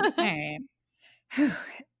right.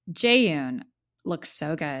 Jaeyoon looks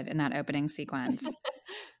so good in that opening sequence.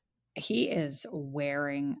 He is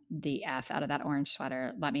wearing the F out of that orange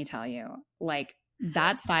sweater, let me tell you. Like,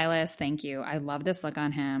 that stylist, thank you. I love this look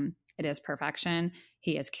on him. It is perfection.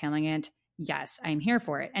 He is killing it. Yes, I'm here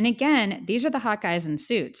for it. And again, these are the hot guys in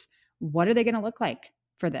suits. What are they going to look like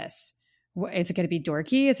for this? Is it going to be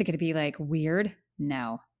dorky? Is it going to be like weird?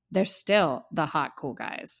 No, they're still the hot, cool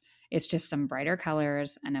guys. It's just some brighter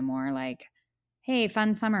colors and a more like, hey,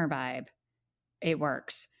 fun summer vibe. It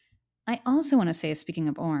works. I also want to say, speaking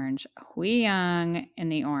of orange, Huyoung in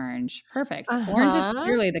the orange. Perfect. Orange is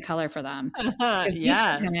clearly the color for them. Because these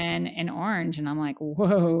come in orange, and I'm like,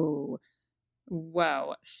 whoa,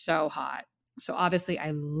 so hot. So obviously I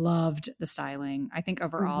loved the styling. I think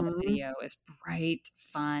overall the video is bright,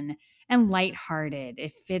 fun, and lighthearted.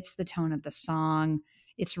 It fits the tone of the song.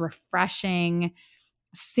 It's refreshing,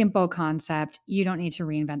 simple concept. You don't need to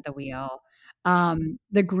reinvent the wheel.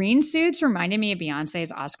 The green suits reminded me of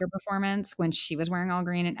Beyonce's Oscar performance when she was wearing all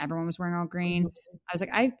green and everyone was wearing all green. I was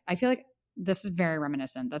like, I feel like this is very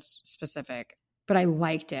reminiscent. That's specific, but I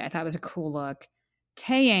liked it. I thought it was a cool look.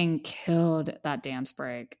 Taeyang killed that dance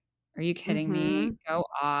break. Are you kidding me? Go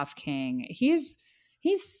off, King. He's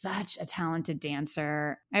such a talented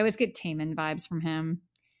dancer. I always get Taemin vibes from him.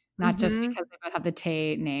 Not just because they both have the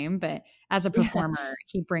Tay name, but as a performer,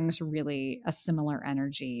 he brings really a similar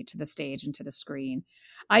energy to the stage and to the screen.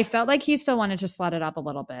 I felt like he still wanted to slut it up a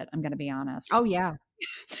little bit. I'm going to be honest. Oh, yeah.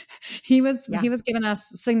 He was Yeah. he was giving us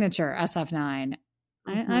signature SF9.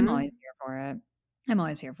 I'm Mhm. always here for it. I'm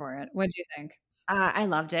always here for it. What do you think? I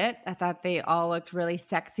loved it. I thought they all looked really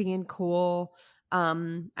sexy and cool.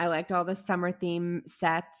 I liked all the summer theme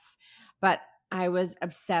sets, but I was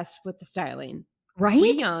obsessed with the styling. Right?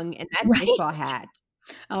 Wee Young in that Right? baseball hat.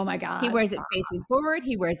 Oh my god. He wears it facing forward.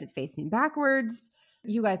 He wears it facing backwards.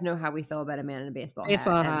 You guys know how we feel about a man in a baseball,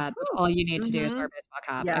 baseball hat. hat. And, That's all you need to do is Mhm. wear a baseball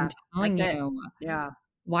cap. Yeah, I'm telling that's it. you. Yeah.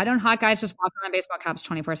 Why don't hot guys just walk around in baseball caps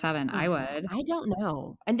 24/7? I would. I don't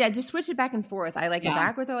know. And I just switch it back and forth. I like Yeah. it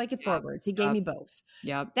backwards. I like it Yep. forwards. He gave Yep. me both.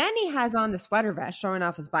 Yep. Then he has on the sweater vest showing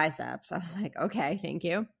off his biceps. I was like, okay, thank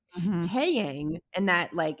you. Mhm. Taeyang and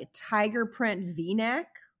that like tiger print V-neck.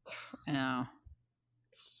 I know.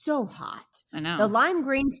 So hot. I know. The lime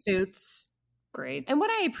green suits. Great. And what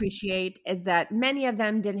I appreciate is that many of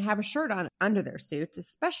them didn't have a shirt on under their suits,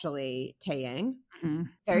 especially Taeyang. Mhm.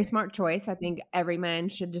 Very smart choice. I think every man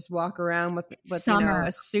should just walk around with Summer.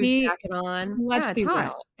 a suit We- jacket on. Let's Yeah, be it's hot.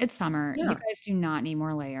 real. It's summer. Yeah. You guys do not need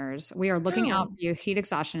more layers. We are looking out No. for you. Heat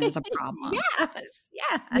exhaustion is a problem. Yes.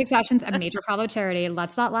 Yeah. Heat exhaustion's a major problem of charity.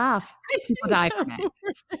 Let's not laugh. People die from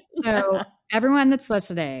it. So everyone that's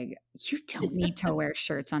listening, you don't need to wear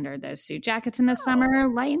shirts under those suit jackets in the summer.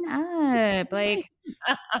 Lighten up. Like,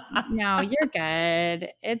 no, you're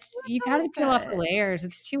good. You got to peel off the good. layers.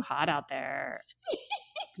 It's too hot out there.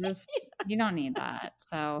 Just, you don't need that.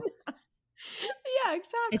 So Yeah,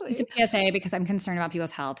 it's exactly. just a PSA because I'm concerned about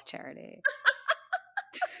people's health, Charity.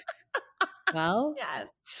 Well, Yes.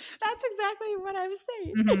 That's exactly what I was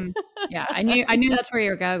saying. mhm. Yeah, I knew that's where you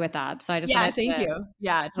were going with that. So I just Yeah, wanted thank to you.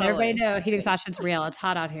 Yeah, let everybody totally. know heat exhaustion's real. It's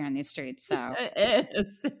hot out here in these streets. So, It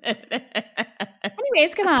is.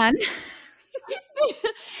 anyways, come on.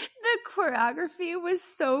 The choreography was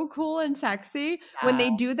so cool and sexy when they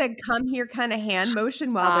Yeah. do the come here kind of hand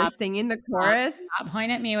motion while they're Stop. singing the chorus. Stop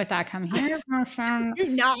point at me with that. Come here, motion. Do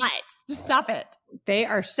not. Just stop it. They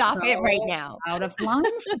are Stop it so right now. out of line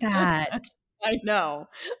for that. I know.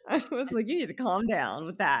 I was like, you need to calm down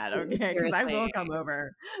with that, okay? Because I will Seriously. come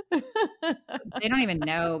over. They don't even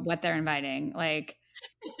know what they're inviting. Like,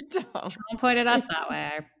 Don't. don't point at us that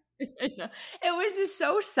way. I know. It was just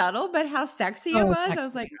so subtle, but how sexy it So was. sexy I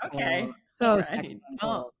was like, and okay. cool. So all right, sexy. and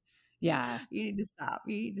don't. cool. Yeah. You need to stop.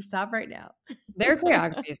 You need to stop right now. Their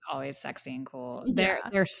choreography is always sexy and cool. Yeah.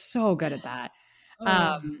 They're so good at that.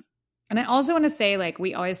 Oh. And I also want to say, like,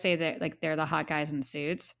 we always say that like they're the hot guys in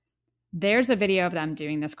suits. There's a video of them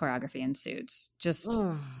doing this choreography in suits, just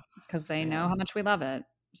Oh, because they know how much we love it.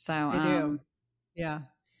 So I do. Yeah.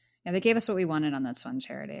 yeah, they gave us what we wanted on this one,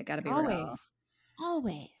 Charity. I got to be real. Always.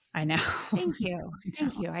 Always. I know. Thank you.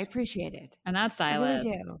 Thank you. I appreciate it. And that I really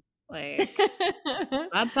stylist, do. like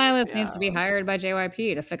that stylist needs to be Yeah. hired by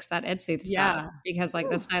JYP to fix that Itzy Yeah. stuff because like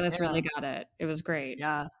the stylist yeah. really got it. It was great.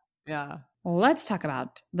 Yeah. Yeah. Let's talk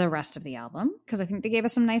about the rest of the album because I think they gave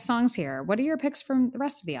us some nice songs here. What are your picks from the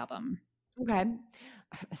rest of the album? Okay.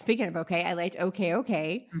 Speaking of okay, I liked Okay,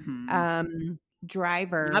 Okay. Mhm.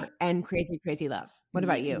 Driver Yep. and Crazy, Crazy Love. What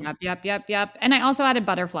about you? Yep. And I also added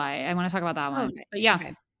Butterfly. I want to talk about that one. Okay. But yeah,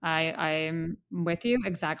 Okay. I'm with you.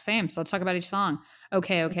 Exact same. So let's talk about each song.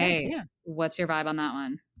 Okay. Yeah. What's your vibe on that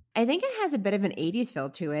one? I think it has a bit of an 80s feel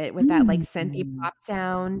to it with that like synthy Mm. pop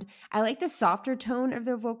sound. I like the softer tone of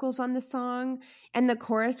the vocals on the song, and the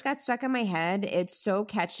chorus got stuck in my head. It's so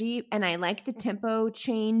catchy, and I like the tempo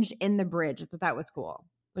change in the bridge. I thought that was cool.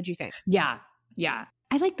 What'd you think? Yeah.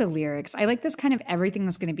 I like the lyrics. I like this kind of everything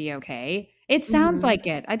is going to be okay. It sounds Mhm. like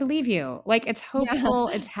it. I believe you. Like it's hopeful.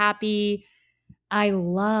 It's happy. I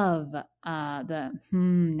love the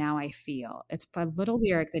now I feel. It's a little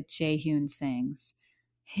lyric that Jaehoon sings.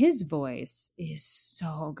 His voice is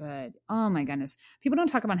so good. Oh my goodness. People don't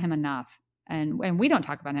talk about him enough. And we don't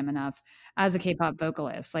talk about him enough as a K-pop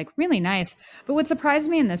vocalist. Like really nice. But what surprised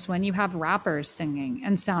me in this one, you have rappers singing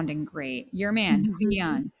and sounding great. Your man,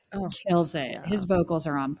 Hwiyoung, Oh, kills it. yeah. His vocals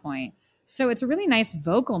are on point. So it's a really nice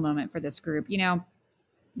vocal moment for this group. You know,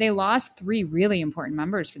 they lost 3 really important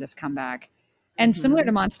members for this comeback. And similar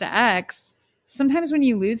to Monsta X, sometimes when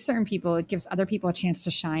you lose certain people, it gives other people a chance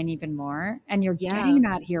to shine even more. And you're Yeah. getting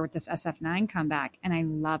that here with this SF9 comeback. And I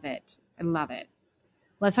love it.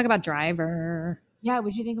 Let's talk about Driver. Yeah,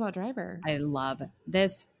 what'd you think about Driver? I love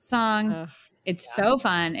this song. Ugh, It's so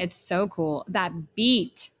fun. It's so cool. That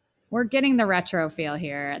beat, we're getting the retro feel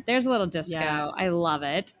here. There's a little disco. Yes. I love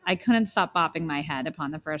it. I couldn't stop bopping my head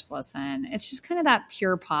upon the first listen. It's just kind of that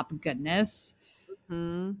pure pop goodness.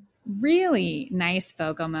 Mhm. Really nice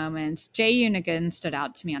vocal moments. Jaeyoon again stood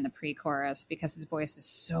out to me on the pre-chorus because his voice is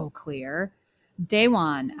so clear.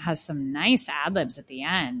 Daewon has some nice ad-libs at the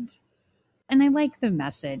end. and I like the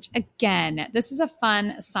message. Again, this is a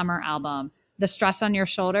fun summer album. The stress on your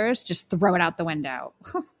shoulders, just throw it out the window.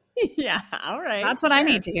 Yeah, all right. That's what I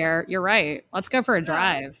need to hear. You're right. Let's go for a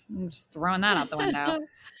drive. I'm just throwing that out the window.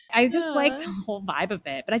 I just like the whole vibe of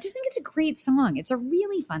it, but I just think it's a great song. It's a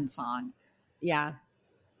really fun song. Yeah.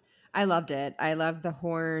 I loved it. I loved the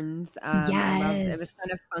horns. I loved it. It was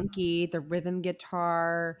kind of funky. The rhythm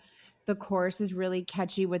guitar. The chorus is really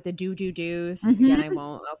catchy with the do-do-do's. Again,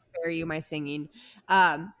 I'll spare you my singing.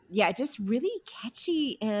 Yeah, just really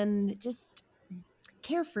catchy and just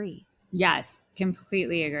carefree. Yes,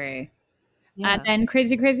 completely agree. Yeah. And then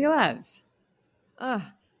Crazy Crazy Love.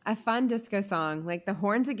 A fun disco song. Like the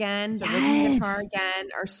horns again, the rhythm guitar again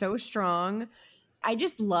are so strong. I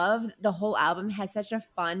just love the whole album has such a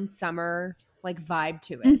fun summer like vibe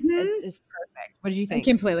to it. It's perfect. What did you think?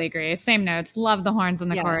 I completely agree. Same notes. Love the horns in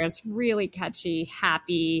the chorus. Really catchy,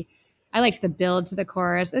 happy. I liked the build to the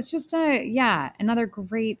chorus. It's just another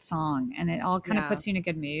great song. And it all kind of puts you in a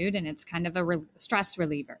good mood. And it's kind of a stress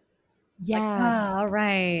reliever. Yes. Like, all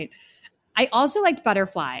right. I also liked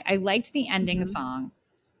Butterfly. I liked the ending song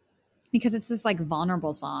because it's this like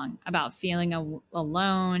vulnerable song about feeling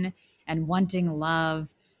alone and wanting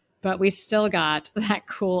love. But we still got that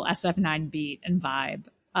cool SF9 beat and vibe.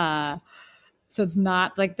 So it's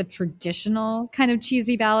not like the traditional kind of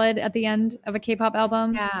cheesy ballad at the end of a K-pop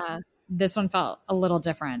album. Yeah. This one felt a little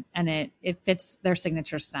different, and it fits their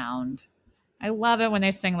signature sound. I love it when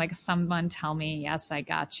they sing like, someone tell me, yes, I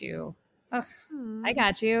got you. Ugh, I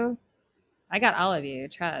got you. I got all of you.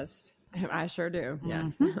 Trust. I sure do.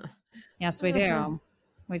 Yes. Yes, we do.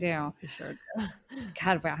 We do. We sure do.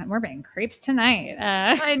 God, we're being creeps tonight.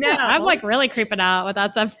 I know. I'm like really creeping out with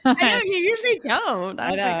that stuff. I know. You usually don't.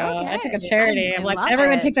 I know. Like, okay. I took a charity. I'm like, love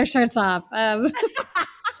everyone it. take their shirts off.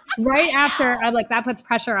 Right after, I'm like, that puts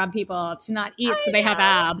pressure on people to not eat so they have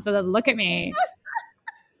abs. So then look at me.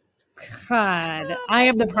 God, I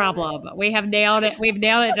am the problem. We have nailed it. We've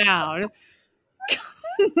nailed it down.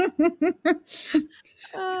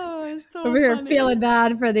 Oh, it's so Over here funny. feeling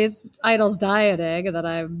bad for these idols dieting that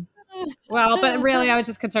I'm. Well, but really, I was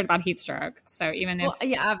just concerned about heat stroke. So even if,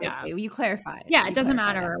 obviously, you clarify. yeah, it You doesn't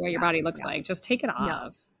clarify matter that. what your body looks like. Just take it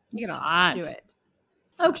off. Take it It's off. hot. Do it.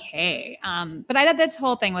 Okay. But I thought this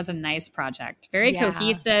whole thing was a nice project. Very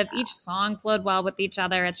cohesive. Each song flowed well with each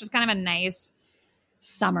other. It's just kind of a nice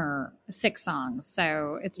summer 6 songs.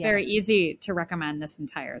 So it's very easy to recommend this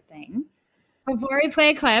entire thing. Before we play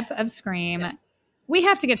a clip of Scream, we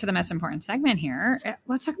have to get to the most important segment here.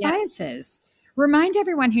 Let's talk biases. Remind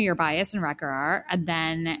everyone who your bias and Wrecker are, and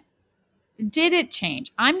then did it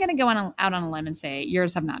change? I'm going to go out on a limb and say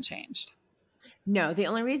yours have not changed. No, the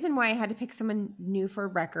only reason why I had to pick someone new for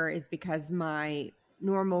Wrecker is because my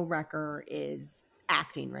normal Wrecker is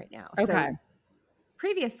acting right now. Okay. So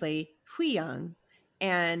previously, Huyoung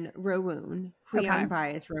and Rowoon. Huyoung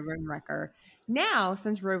bias, Rowoon Wrecker. Now,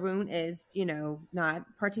 since Rowoon is, not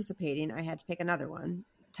participating, I had to pick another one.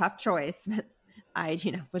 Tough choice, but I,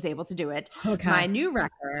 was able to do it. Okay. My new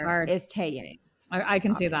Wrecker is Taeyang. I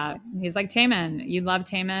can see that. He's like Taemin. You love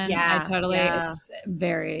Taemin. Yeah, I totally. yeah. It's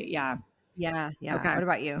very Yeah. Okay. What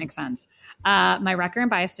about you? Makes sense. My Wrecker and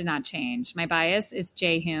bias did not change. My bias is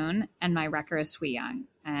Jaehoon, and my Wrecker is Huyoung.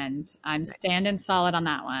 And I'm standing solid on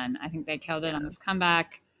that one. I think they killed it on this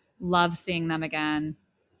comeback. Love seeing them again.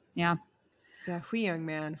 Yeah. Yeah, Huyoung,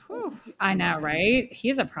 man. Whew. I know, right?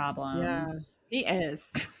 He's a problem. Yeah, he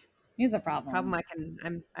is. He's a problem.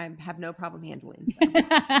 I have no problem handling. So.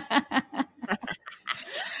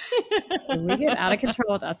 We get out of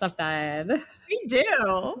control with SF9. We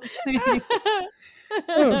do.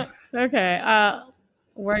 Okay.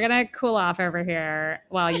 We're going to cool off over here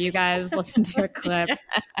while you guys listen to a clip.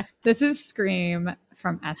 This is Scream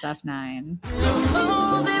from SF9.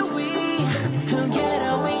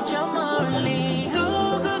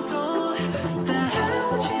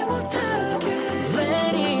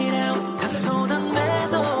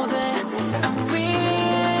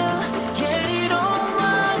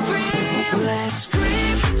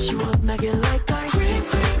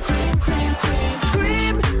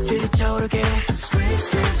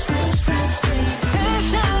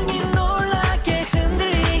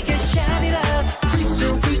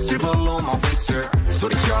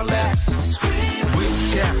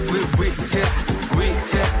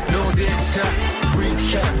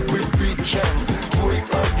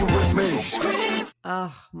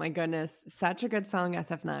 Oh my goodness. Such a good song,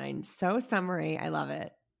 SF9. So summery. I love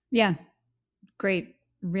it. Yeah. Great.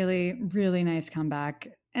 Really, really nice comeback.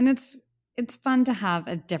 And it's fun to have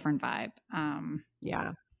a different vibe.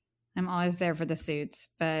 Yeah. I'm always there for the suits,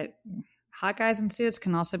 but hot guys in suits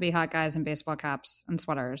can also be hot guys in baseball caps and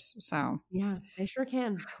sweaters. So Yeah, they sure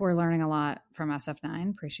can. we're learning a lot from SF9.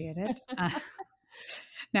 Appreciate it.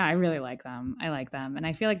 No, I really like them. I like them. And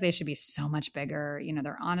I feel like they should be so much bigger. You know,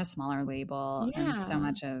 they're on a smaller label, and so Yeah.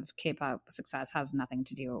 much of K-pop success has nothing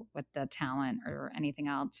to do with the talent or anything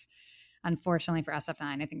else. Unfortunately for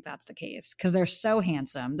SF9, I think that's the case because they're so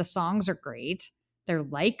handsome. The songs are great. They're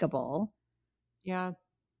likable. Yeah.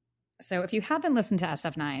 So if you haven't listened to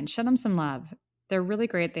SF9, show them some love. They're really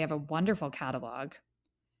great. They have a wonderful catalog.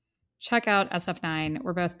 Check out SF9.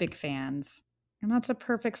 We're both big fans. And that's a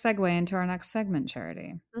perfect segue into our next segment,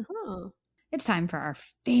 Charity. Uh-huh. It's time for our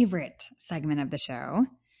favorite segment of the show.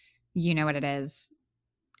 You know what it is.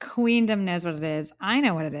 Queendom knows what it is. I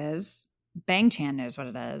know what it is. Bang Chan knows what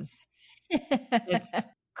it is. It's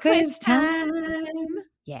quiz time.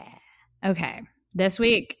 Yeah. Okay. This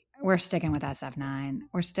week, we're sticking with SF9.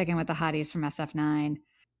 We're sticking with the hotties from SF9.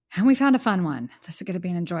 And we found a fun one. This is going to be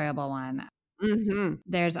an enjoyable one. Mm-hmm.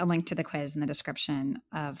 There's a link to the quiz in the description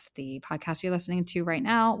of the podcast you're listening to right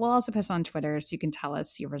now. We'll also post on Twitter so you can tell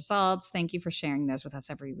us your results. Thank you for sharing those with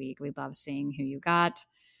us every week. We love seeing who you got.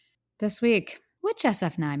 This week, which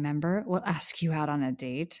SF9 member will ask you out on a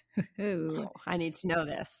date? Oh, I need to know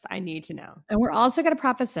this. I need to know. And we're also going to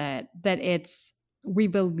preface it that we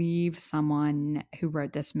believe someone who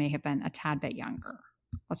wrote this may have been a tad bit younger.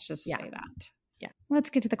 Let's just say that. Yeah.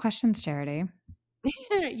 Let's get to the questions, Charity.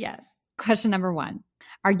 Yes. Question number 1.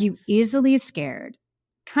 Are you easily scared?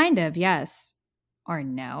 Kind of, yes. Or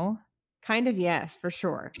no? Kind of yes, for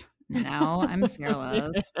sure. No, I'm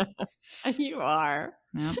fearless. You are.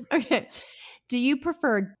 Nope. Okay. Do you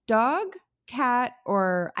prefer dog, cat,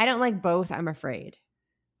 or I don't like both, I'm afraid.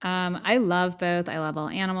 I love both. I love all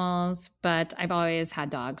animals, but I've always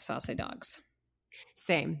had dogs, so I'll say dogs.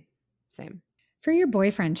 Same. For your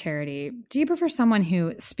boyfriend, Charity, do you prefer someone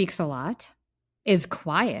who speaks a lot, is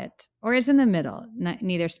quiet, or is in the middle?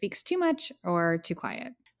 Neither speaks too much or too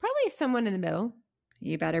quiet. Probably someone in the middle.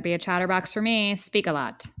 You better be a chatterbox for me. Speak a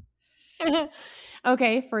lot.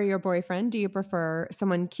 Okay, for your boyfriend, do you prefer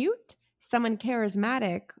someone cute, someone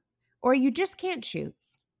charismatic, or you just can't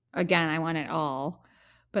choose? Again, I want it all.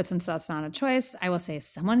 But since that's not a choice, I will say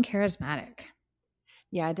someone charismatic.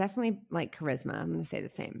 Yeah, definitely like charisma. I'm going to say the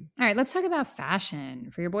same. All right, let's talk about fashion.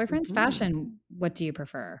 For your boyfriend's fashion, what do you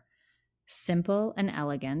prefer? Simple and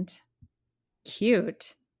elegant,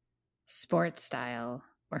 cute, sports style,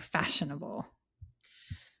 or fashionable?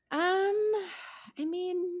 I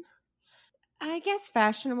mean, I guess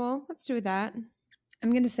fashionable. Let's do that.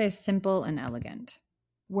 I'm going to say simple and elegant.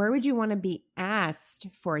 Where would you want to be asked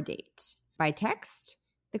for a date? By text,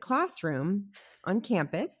 the classroom, on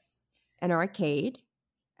campus, an arcade,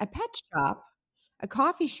 a pet shop, a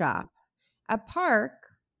coffee shop, a park,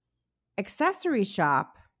 accessory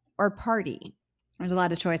shop, or party? There's a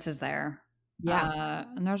lot of choices there. Yeah.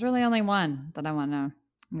 And there's really only one that I'm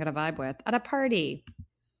going to vibe with. At a party.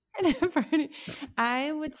 At a party.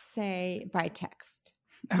 I would say by text.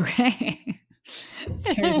 Okay.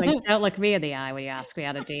 Sherry's like, don't look me in the eye when you ask me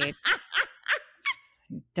out a date.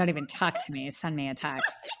 Don't even talk to me. Send me a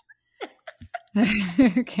text.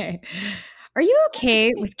 Okay. Are you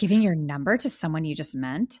okay with giving your number to someone you just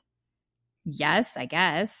met? Yes, I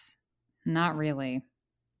guess. Not really.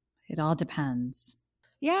 It all depends.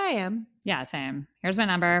 Yeah, I am. Yeah, same. Here's my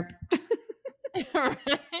number.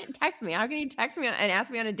 Text me. How can you text me and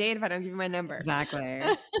ask me on a date if I don't give you my number? Exactly.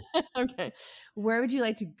 Okay. Where would you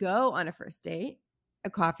like to go on a first date? A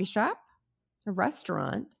coffee shop, a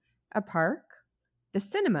restaurant, a park, the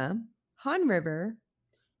cinema, Han River,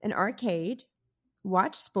 an arcade,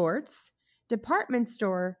 watch sports, department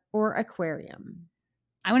store, or aquarium?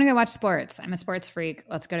 I want to go watch sports. I'm a sports freak.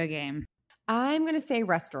 Let's go to a game. I'm going to say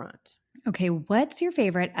restaurant. Okay, what's your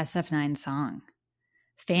favorite SF9 song?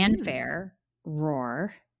 Fanfare,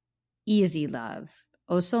 Roar, Easy Love,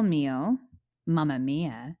 Oso Mio, Mamma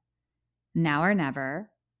Mia, Now or Never,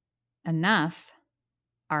 Enough,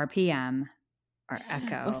 RPM, or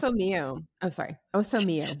Echo. Oso Mio. Oh, sorry. Oso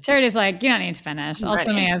Mio. Charity's like, you don't need to finish. I'm Also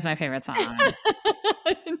ready. Mio is my favorite song.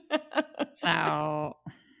 So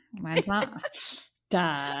mine's not.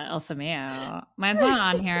 Duh, Also Mio. Mine's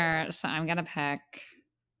not on here, so I'm going to pick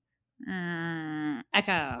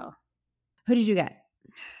Echo. Who did you get?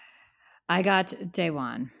 I got Day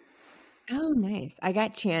One. Oh, nice. I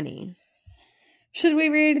got Channy. Should we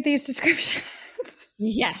read these descriptions?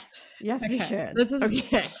 Yes. Yes, we Okay. should. This is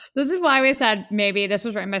okay. This is why we said maybe this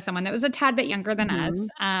was written by someone that was a tad bit younger than us.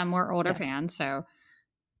 We're older Yes. fans, so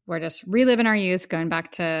we're just reliving our youth, going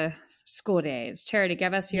back to school days. Charity,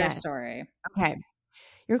 give us your Yes. story. Okay.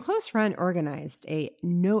 Your close friend organized a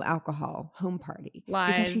no alcohol home party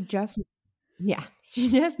because she Lies. just Yeah, she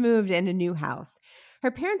just moved in a new house.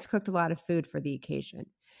 Her parents cooked a lot of food for the occasion.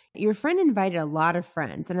 Your friend invited a lot of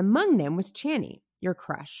friends, and among them was Channy, your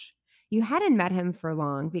crush. You hadn't met him for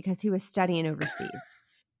long because he was studying overseas.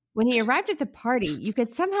 When he arrived at the party, you could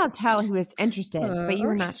somehow tell he was interested, but you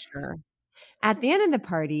were not sure. At the end of the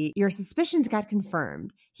party, your suspicions got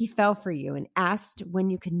confirmed. He fell for you and asked when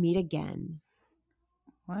you could meet again.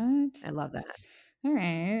 What? I love that. All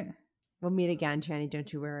right. We'll meet again, Channy.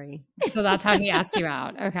 Don't you worry. So that's how he asked you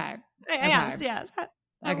out. Okay. Yes.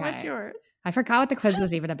 Okay. What's yours? I forgot what the quiz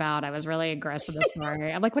was even about. I was really engrossed in the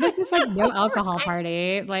story. I'm like, what is this like no alcohol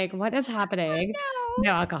party? Like, what is happening?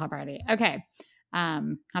 No alcohol party. Okay. Not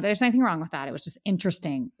that there's anything wrong with that. It was just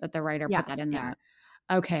interesting that the writer put that in there.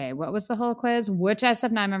 Okay. What was the whole quiz? Which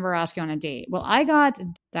SF9 member asked you on a date? Well, I got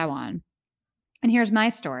that one. And here's my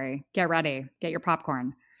story. Get ready. Get your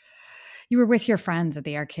popcorn. You were with your friends at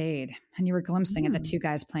the arcade and you were glimpsing at the two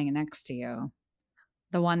guys playing next to you.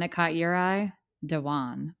 The one that caught your eye,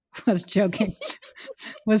 Dewan, was joking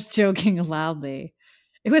loudly.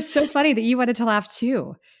 It was so funny that you wanted to laugh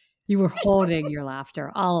too. You were holding your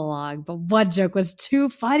laughter all along, but one joke was too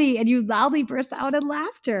funny and you loudly burst out in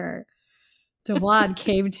laughter. Dewan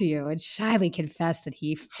came to you and shyly confessed that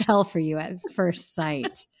he fell for you at first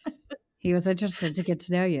sight. He was interested to get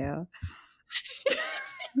to know you.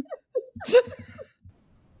 This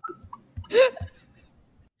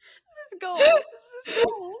is gold.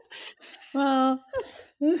 Well,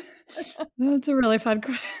 that's a really fun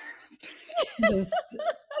question.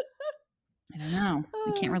 I don't know.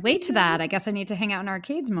 I can't relate to that. I guess I need to hang out in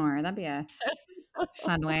arcades more. That'd be a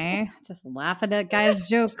fun way. Just laughing at guys'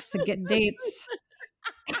 jokes and get dates.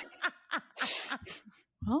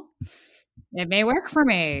 Well, it may work for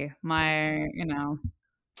me.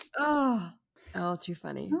 Oh, too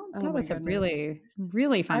funny. Well, that was a really,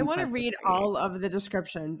 really fun I want to quiz read this week. all of the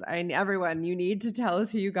descriptions. Everyone, you need to tell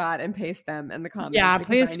us who you got and paste them in the comments. Yeah, because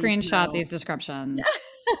please I need to screenshot know. these descriptions.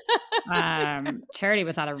 Charity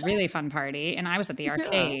was at a really fun party, and I was at the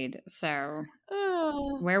arcade. So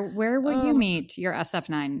Oh. where will you meet your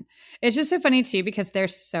SF9? It's just so funny too because they're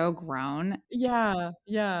so grown. Yeah.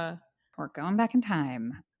 We're going back in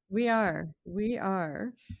time. We are.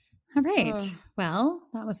 All right. Oh. Well,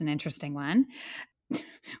 that was an interesting one.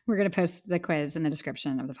 We're going to post the quiz in the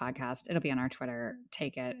description of the podcast. It'll be on our Twitter.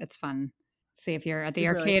 Take it. It's fun. See if you're at the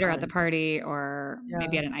It's really arcade or at fun. the party or Yeah.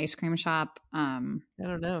 maybe at an ice cream shop. I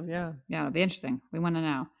don't know. Yeah. Yeah, it'll be interesting. We want to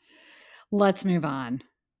know. Let's move on.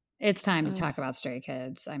 It's time to talk about Stray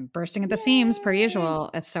Kids. I'm bursting at the seams per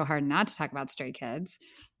usual. It's so hard not to talk about Stray Kids.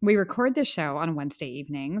 We record this show on Wednesday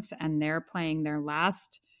evenings, and they're playing their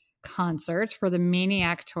last concert for the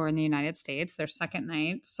Maniac Tour in the United States. Their second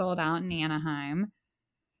night sold out in Anaheim.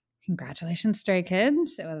 Congratulations, Stray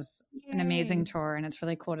Kids. It was an amazing tour, and it's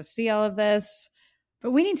really cool to see all of this.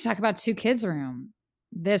 But we need to talk about Two Kids Room.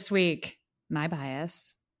 This week, my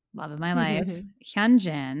bias, love of my life,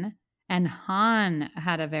 Hyunjin and Han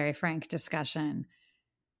had a very frank discussion.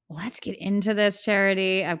 Let's get into this,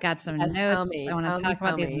 Charity. I've got some Yes, notes. tell me, I want to tell me, talk about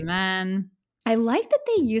tell these me. men. I like that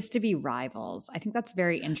they used to be rivals. I think that's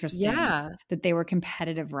very interesting. Yeah. That they were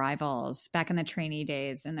competitive rivals back in the trainee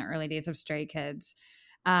days, in the early days of Stray Kids.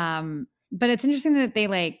 But it's interesting that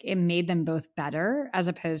it made them both better as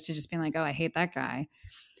opposed to just being like, oh, I hate that guy.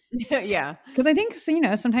 Yeah. Because I think,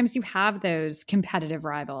 sometimes you have those competitive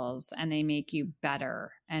rivals and they make you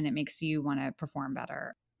better and it makes you want to perform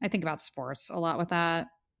better. I think about sports a lot with that.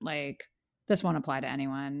 Like, this won't apply to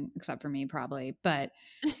anyone except for me probably, but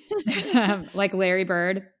there's like Larry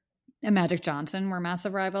Bird and Magic Johnson were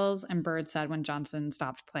massive rivals, and Bird said when Johnson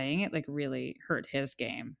stopped playing, it like really hurt his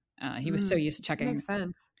game. He was so used to checking Makes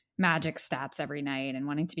sense. Magic stats every night and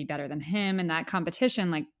wanting to be better than him, and that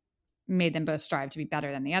competition like made them both strive to be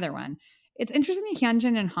better than the other one. It's interesting that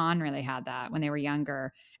Hyunjin and Han really had that when they were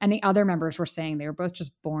younger, and the other members were saying they were both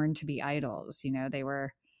just born to be idols. They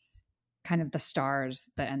were kind of the stars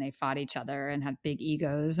and they fought each other and had big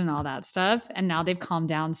egos and all that stuff, and now they've calmed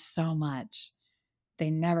down so much.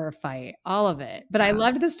 They never fight, all of it. But I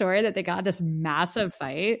loved the story that they got this massive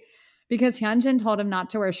fight because Hyunjin told him not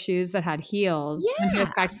to wear shoes that had heels when he was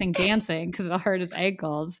practicing dancing because it'll hurt his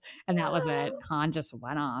ankles. And that was it. Han just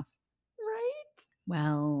went off. Right.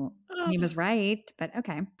 Well, he was right, but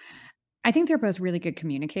okay. I think they're both really good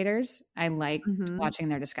communicators. I liked watching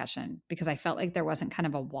their discussion because I felt like there wasn't kind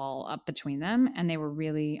of a wall up between them and they were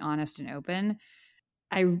really honest and open.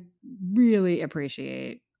 I really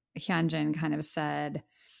appreciate Hyunjin kind of said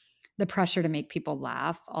the pressure to make people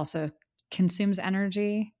laugh also consumes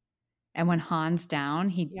energy. And when Han's down,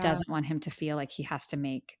 he doesn't want him to feel like he has to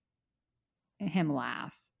make him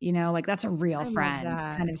laugh. You know, like that's a real I love friend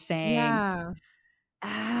that. kind of saying, Yeah.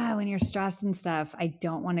 when you're stressed and stuff, I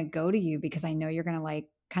don't want to go to you because I know you're going to like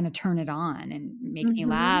kind of turn it on and make me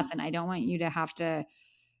laugh. And I don't want you to have to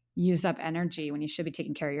use up energy when you should be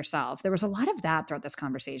taking care of yourself. There was a lot of that throughout this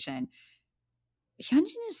conversation.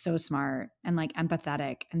 Hyunjin is so smart and like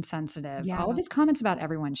empathetic and sensitive. Yeah. All of his comments about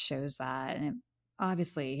everyone shows that. And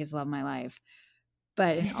obviously he's loved my life.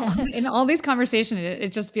 But in all these conversations,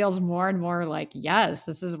 it just feels more and more like, yes,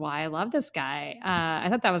 this is why I love this guy. I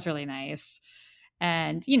thought that was really nice.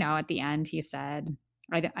 And, you know, at the end, he said,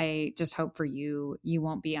 I just hope for you, you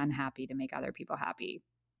won't be unhappy to make other people happy.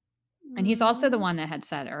 And he's also the one that had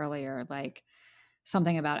said earlier, like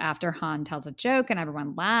something about after Han tells a joke and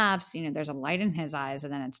everyone laughs, you know, there's a light in his eyes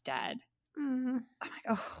and then it's dead. I'm like,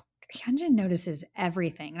 oh, Hyunjin notices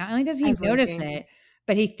everything. Not only does he notice it,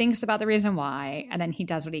 but he thinks about the reason why, and then he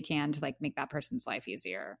does what he can to like make that person's life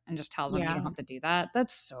easier and just tells him you don't have to do that.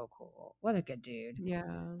 That's so cool. What a good dude.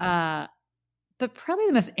 Yeah. But probably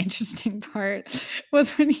the most interesting part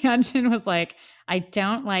was when Hyunjin was like, I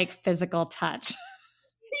don't like physical touch.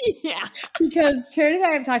 Yeah. Because Charity and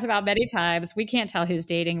I have talked about many times, we can't tell who's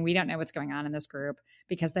dating. We don't know what's going on in this group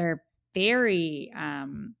because they're very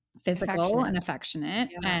physical and affectionate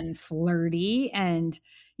and flirty. And,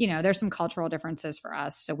 you know, there's some cultural differences for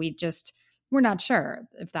us. So we're not sure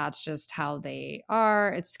if that's just how they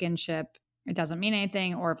are. It's skinship. It doesn't mean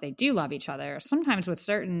anything. Or if they do love each other. Sometimes with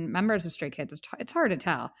certain members of Stray Kids, it's hard to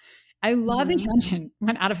tell. I love that Hyunjin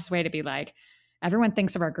went out of his way to be like, everyone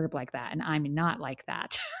thinks of our group like that, and I'm not like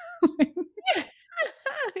that.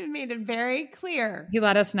 He made it very clear. He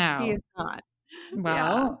let us know. He is not.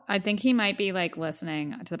 Well, I think he might be like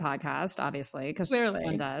listening to the podcast, obviously, because Clearly.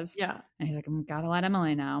 one does. Yeah. And he's like, gotta let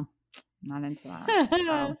Emily know. I'm not into that.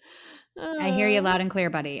 So, I hear you loud and clear,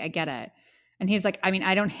 buddy. I get it. And he's like, I mean,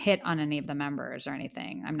 I don't hit on any of the members or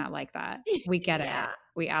anything. I'm not like that. We get it.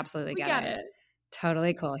 We absolutely get it.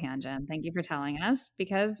 Totally cool, Hyunjin. Thank you for telling us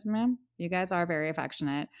because, man, you guys are very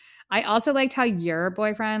affectionate. I also liked how your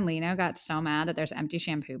boyfriend, Lino, got so mad that there's empty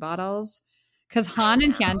shampoo bottles because Han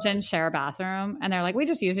and Hyunjin share a bathroom and they're like, we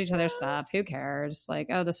just use each other's stuff. Who cares? Like,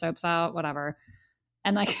 oh, the soap's out, whatever.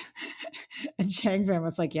 And like, and Changbin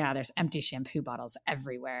was like, yeah, there's empty shampoo bottles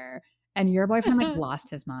everywhere. And your boyfriend like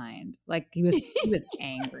lost his mind. Like he was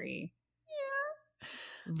angry.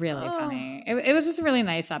 Really funny. It was just a really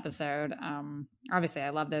nice episode. Obviously,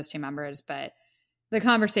 I love those two members, but the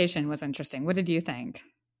conversation was interesting. What did you think?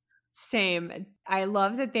 Same. I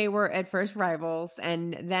love that they were at first rivals,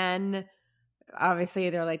 and then obviously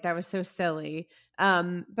they're like, that was so silly.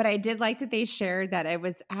 But I did like that they shared that it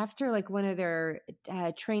was after like one of their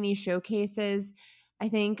trainee showcases. I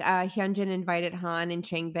think Hyunjin invited Han and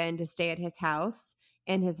Changbin to stay at his house.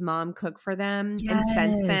 And his mom cooked for them. Yes.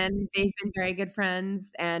 And since then, they've been very good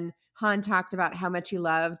friends. And Han talked about how much he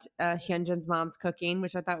loved Hyunjin's mom's cooking,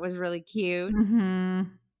 which I thought was really cute. Mm-hmm.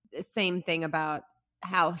 The same thing about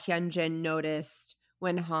how Hyunjin noticed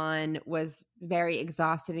when Han was very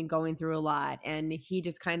exhausted and going through a lot. And he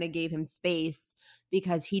just kind of gave him space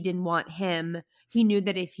because he didn't want him. He knew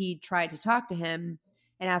that if he tried to talk to him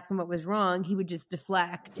and ask him what was wrong, he would just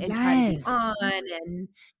deflect and try to be on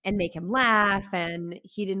and make him laugh. And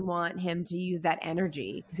he didn't want him to use that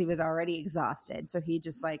energy because he was already exhausted. So he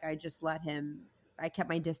just like, I kept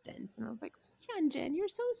my distance. And I was like, Hyunjin, you're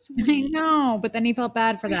so sweet. I know, but then he felt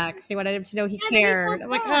bad for that because he wanted him to know he cared. I'm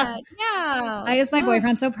like, yeah. Why is my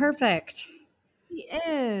boyfriend so perfect? He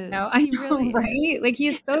is. No, I know, really right? Like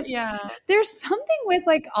he's so There's something with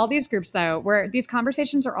like all these groups though, where these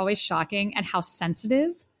conversations are always shocking at how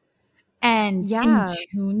sensitive and in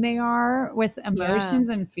tune they are with emotions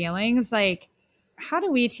and feelings. Like, how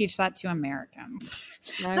do we teach that to Americans?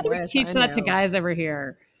 How do we teach that to guys over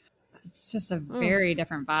here? It's just a very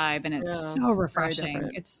different vibe, and it's so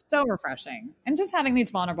refreshing. It's so refreshing, and just having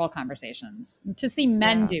these vulnerable conversations. To see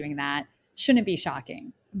men doing that shouldn't be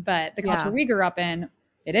shocking. But the culture we grew up in,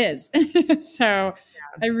 it is. So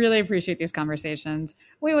I really appreciate these conversations.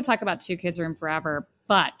 We will talk about Two Kids Room forever,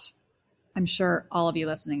 but I'm sure all of you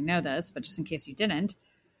listening know this, but just in case you didn't,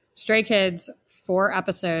 Stray Kids, 4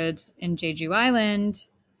 episodes in Jeju Island,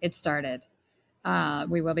 it started.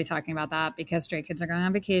 We will be talking about that because Stray Kids are going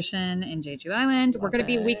on vacation in Jeju Island. We're going to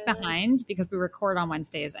be a week behind because we record on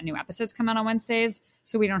Wednesdays and new episodes come out on Wednesdays.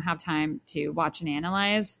 So we don't have time to watch and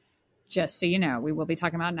analyze. Just so you know, we will be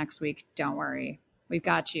talking about it next week. Don't worry. We've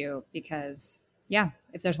got you because,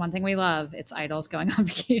 if there's one thing we love, it's idols going on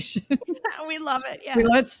vacation. We love it. Yes. We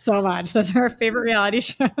love it so much. Those are our favorite reality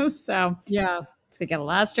shows. So, it's going to get a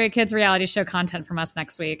lot of Stray Kids reality show content from us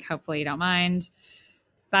next week. Hopefully you don't mind.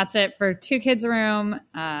 that's it for Two Kids Room.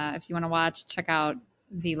 If you want to watch, check out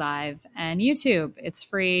V Live and YouTube. It's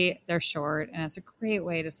free, they're short, and it's a great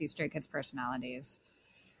way to see Stray Kids personalities.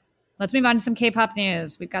 Let's move on to some K-pop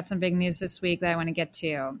news. We've got some big news this week that I want to get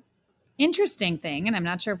to. Interesting thing, and I'm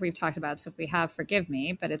not sure if we've talked about it, so if we have, forgive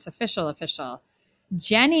me, but it's official.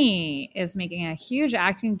 Jennie is making a huge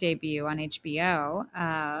acting debut on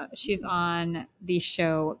HBO. She's on the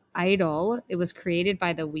show Idol. It was created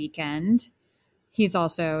by The Weeknd. He's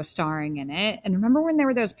also starring in it. And remember when there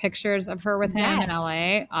were those pictures of her with him in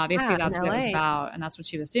LA? Obviously, that's what it was about. And that's what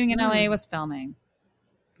she was doing in LA, was filming.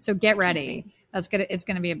 So get ready. It's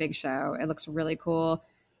going to be a big show. It looks really cool.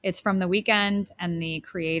 It's from The Weeknd and the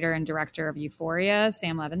creator and director of Euphoria,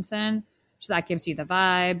 Sam Levinson. So that gives you the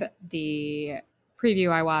vibe. The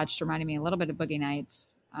preview I watched reminded me a little bit of Boogie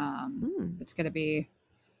Nights. It's going to be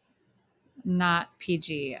not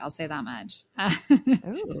PG, I'll say that much.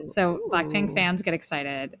 So Blackpink fans get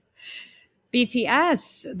excited.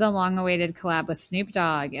 BTS, the long-awaited collab with Snoop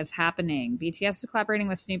Dogg, is happening. BTS is collaborating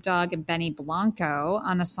with Snoop Dogg and Benny Blanco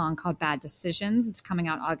on a song called Bad Decisions. It's coming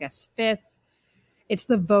out August 5th. It's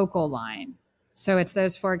the vocal line. So it's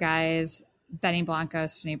those four guys, Benny Blanco,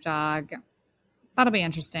 Snoop Dogg. That'll be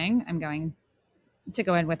interesting. I'm going to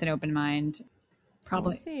go in with an open mind.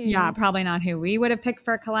 Probably, probably not who we would have picked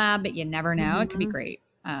for a collab, but you never know. It could be great.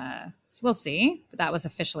 So we'll see. But that was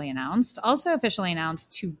officially announced. Also officially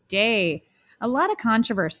announced today, a lot of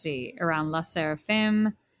controversy around La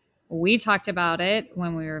Seraphim. We talked about it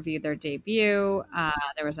when we reviewed their debut.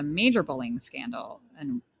 There was a major bullying scandal,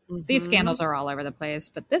 and these scandals are all over the place.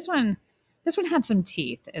 But this one had some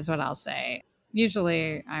teeth, is what I'll say.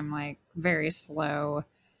 Usually, I'm like very slow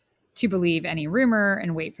to believe any rumor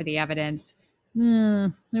and wait for the evidence.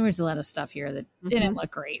 There was a lot of stuff here that didn't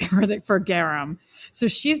look great for Garam. So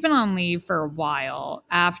she's been on leave for a while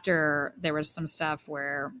after there was some stuff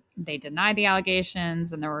where they denied the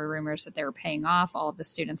allegations and there were rumors that they were paying off all of the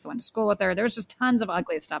students that went to school with her. There was just tons of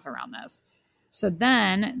ugly stuff around this. So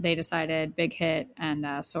then they decided, Big Hit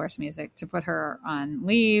and Source Music, to put her on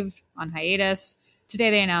leave, on hiatus. Today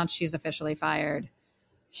they announced she's officially fired.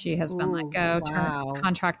 She has been let go,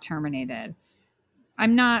 contract terminated.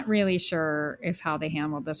 I'm not really sure if how they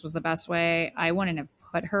handled this was the best way. I wouldn't have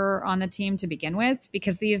put her on the team to begin with,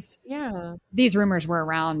 because these rumors were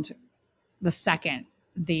around the second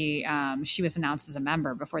she was announced as a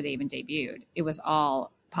member, before they even debuted. It was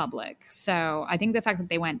all public. So I think the fact that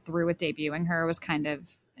they went through with debuting her was kind of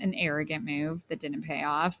an arrogant move that didn't pay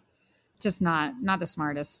off. Just not the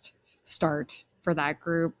smartest start for that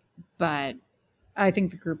group, but I think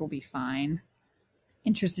the group will be fine.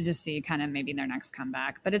 Interested to see kind of maybe their next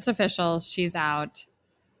comeback, but it's official. She's out.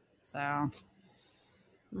 So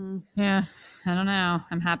yeah, I don't know.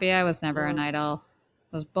 I'm happy I was never an idol.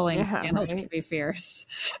 Those bullying scandals can be fierce.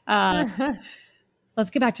 Let's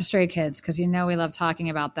get back to Stray Kids, because we love talking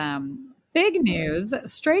about them. Big news.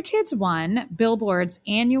 Stray Kids won Billboard's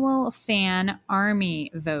annual Fan Army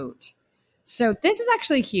vote. So this is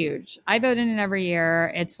actually huge. I vote in it every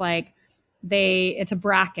year. It's like it's a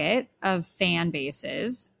bracket of fan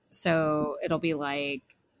bases. So it'll be like,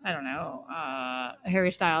 I don't know,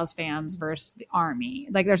 Harry Styles fans versus the Army.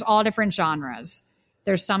 Like there's all different genres.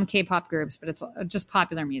 There's some K-pop groups, but it's just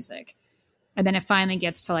popular music. And then it finally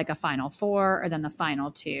gets to like a final four, or then the final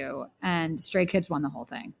two. And Stray Kids won the whole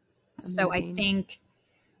thing. Amazing. So I think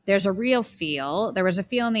there's a real feel. There was a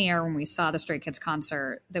feel in the air when we saw the Stray Kids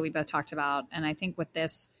concert that we both talked about. And I think with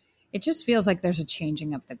this, it just feels like there's a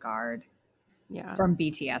changing of the guard. Yeah. From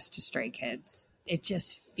BTS to Stray Kids. It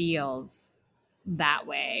just feels that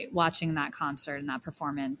way, watching that concert and that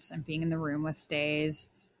performance and being in the room with Stays,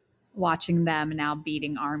 watching them now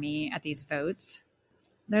beating Army at these votes.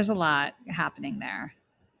 There's a lot happening there.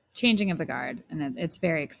 Changing of the guard, and it's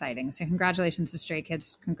very exciting. So congratulations to Stray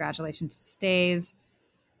Kids. Congratulations to Stays.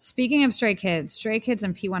 Speaking of Stray Kids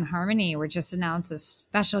and P1 Harmony were just announced as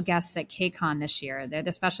special guests at KCON this year. They're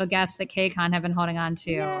the special guests that KCON have been holding on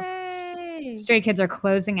to. Yay! Stray Kids are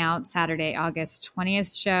closing out Saturday, August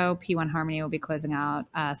 20th show. P1 Harmony will be closing out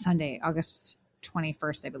Sunday, August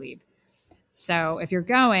 21st, I believe. So if you're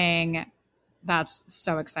going, that's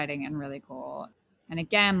so exciting and really cool. And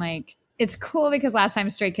again, like, it's cool because last time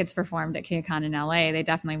Stray Kids performed at KCON in LA, they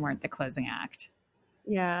definitely weren't the closing act.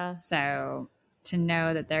 Yeah. So to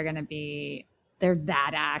know that they're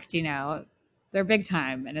that act, they're big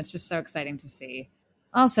time. And it's just so exciting to see.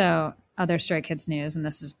 Also, other Stray Kids news, and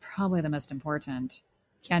this is probably the most important.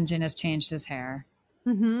 Hyunjin has changed his hair.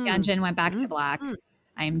 Hyunjin went back to black.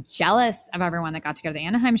 I am jealous of everyone that got to go to the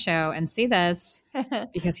Anaheim show and see this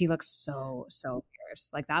because he looks so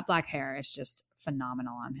fierce. Like that black hair is just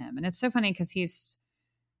phenomenal on him. And it's so funny because he's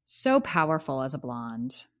So powerful as a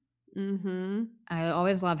blonde. Mm-hmm. I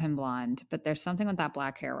always love him blonde, but there's something with that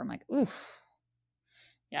black hair where I'm like, ooh.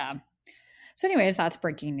 Yeah. So anyways, that's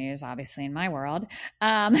breaking news, obviously, in my world.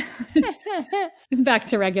 Back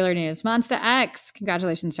to regular news. Monsta X.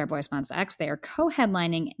 Congratulations to our boys, Monsta X. They are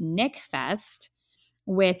co-headlining Nick Fest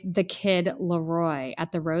with the Kid Leroy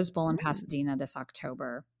at the Rose Bowl in Pasadena this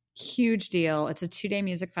October. Huge deal. It's a 2-day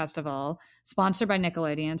music festival sponsored by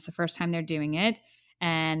Nickelodeon. It's the first time they're doing it.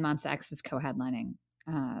 And Monsta X is co-headlining.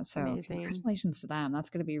 So Amazing. Congratulations to them. That's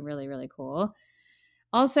going to be really, really cool.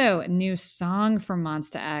 Also, a new song from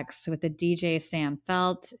Monsta X with the DJ Sam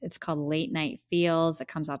Felt. It's called Late Night Feels. It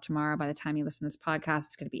comes out tomorrow. By the time you listen to this podcast,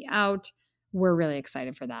 it's going to be out. We're really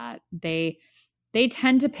excited for that. They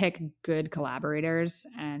tend to pick good collaborators,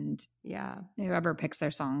 and Yeah. whoever picks their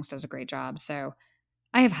songs does a great job. So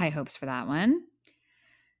I have high hopes for that one.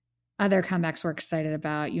 Other comebacks we're excited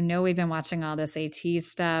about. We've been watching all this AT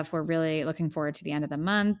stuff. We're really looking forward to the end of the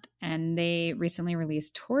month. And they recently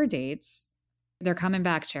released tour dates. They're coming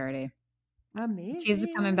back, Charity. Amazing. ATs is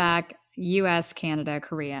coming back. US, Canada,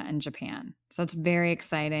 Korea, and Japan. So it's very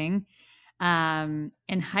exciting. And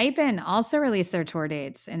Hypen also released their tour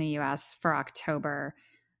dates in the US for October.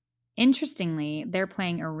 Interestingly, they're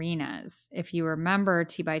playing arenas. If you remember,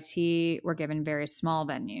 T by T were given very small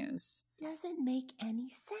venues. Doesn't make any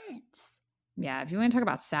sense. Yeah, if you want to talk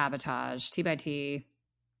about sabotage, T by T,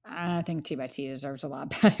 I think T by T deserves a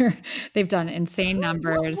lot better. They've done insane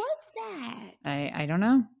numbers. What was that? I don't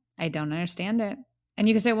know. I don't understand it. And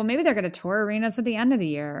you can say, well, maybe they're going to tour arenas at the end of the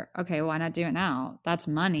year. Okay, why not do it now? That's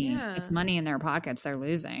money. Yeah. It's money in their pockets. They're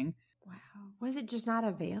losing. Wow. Was it just not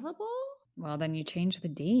available? Well, then you change the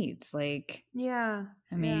dates. Like, Yeah.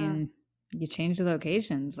 I mean, you change the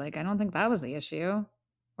locations. Like, I don't think that was the issue.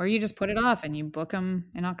 Or you just put it off and you book them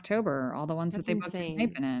in October, all the ones That's that they booked insane.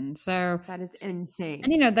 Hypen in. So, That is insane.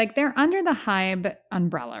 and like they're under the Hybe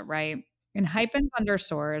umbrella, right? And Hypen's under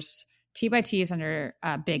Source, T by T is under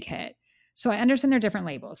Big Hit. So I understand they're different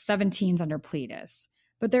labels. 17's under Pledis,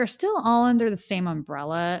 but they're still all under the same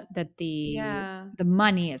umbrella that the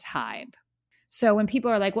money is Hybe. So when people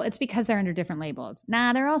are like, well, it's because they're under different labels.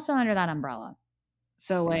 Nah, they're also under that umbrella.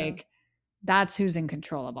 So like that's who's in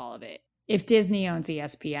control of all of it. If Disney owns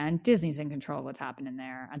ESPN, Disney's in control of what's happening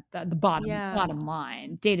there. At the bottom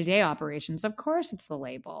line, day-to-day operations, of course it's the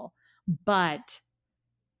label. But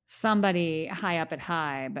somebody high up at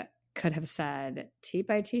Hybe could have said T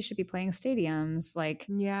by T should be playing stadiums. Like,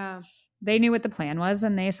 they knew what the plan was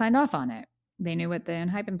and they signed off on it. They knew what the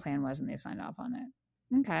Hypen plan was and they signed off on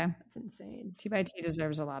it. Okay. That's insane. T by T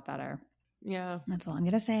deserves a lot better. Yeah. That's all I'm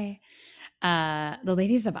going to say. The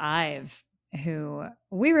ladies of IVE, who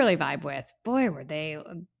we really vibe with, boy, were they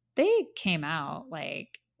came out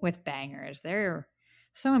like with bangers. They're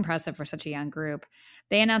so impressive for such a young group.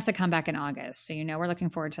 They announced a comeback in August. So, we're looking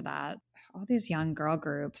forward to that. All these young girl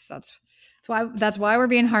groups. That's why we're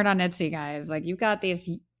being hard on ITZY, guys. Like, you've got these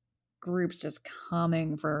groups just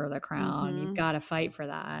coming for the crown. You've got to fight for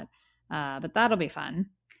that. But that'll be fun.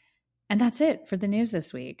 And that's it for the news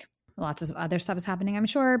this week. Lots of other stuff is happening, I'm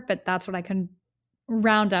sure, but that's what I can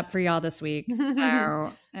round up for y'all this week.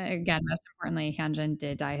 So again, most importantly, Hyunjin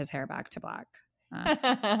did dye his hair back to black.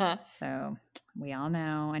 So we all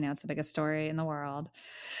know. I know it's the biggest story in the world.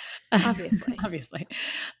 Obviously.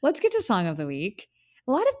 Let's get to Song of the Week.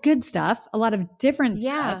 A lot of good stuff, a lot of different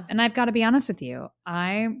stuff. And I've got to be honest with you,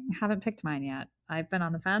 I haven't picked mine yet. I've been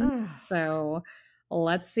on the fence. So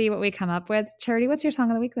let's see what we come up with. Charity, what's your Song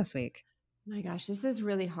of the Week this week? My gosh, this is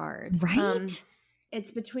really hard. Right?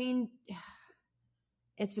 It's between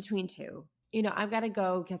two. I've got to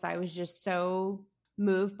go because I was just so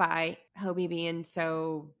moved by Hobie being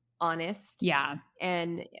so honest. Yeah.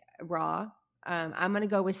 And raw. I'm going to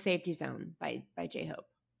go with Safety Zone by J-Hope.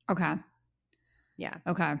 Okay. Yeah.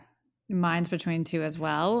 Okay. Mine's between two as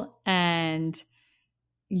well. And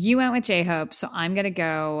you went with J-Hope, so I'm going to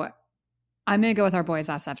go with our boys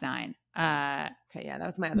SF9. Okay, yeah, that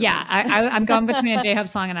was my other one. I'm going between a J-Hope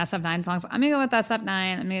song and SF9 song. So I'm going to go with SF9.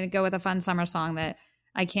 I'm going to go with a fun summer song that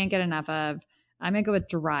I can't get enough of. I'm going to go with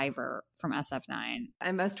Driver from SF9.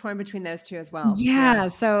 I was torn between those two as well. Yeah,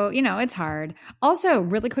 so, it's hard. Also,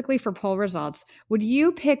 really quickly for poll results, would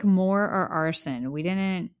you pick More or Arson? We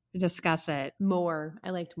didn't discuss it. More. I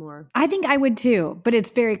liked More. I think I would too, but it's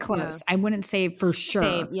very close. Yeah. I wouldn't say for sure.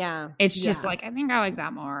 Same, yeah. It's just like, I think I like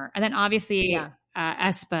that more. And then obviously,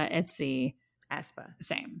 aespa, ITZY. aespa.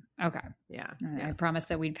 Same. Okay. Yeah. I promised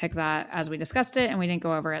that we'd pick that as we discussed it, and we didn't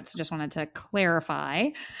go over it, so just wanted to clarify.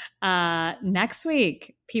 Next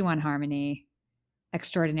week, P1 Harmony,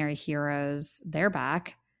 Extraordinary Heroes, they're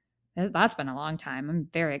back. That's been a long time. I'm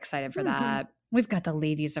very excited for that. We've got the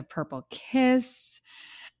ladies of Purple Kiss.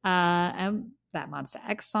 And that Monster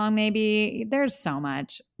X song, maybe. There's so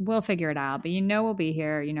much. We'll figure it out. But we'll be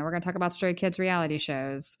here. We're going to talk about Stray Kids reality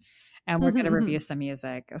shows. And we're going to review some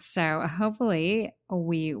music. So hopefully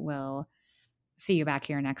we will see you back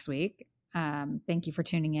here next week. Thank you for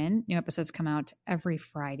tuning in. New episodes come out every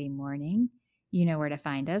Friday morning. You know where to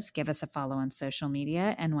find us. Give us a follow on social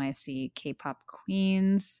media, NYC K-Pop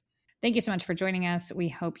Queens. Thank you so much for joining us. We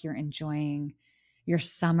hope you're enjoying your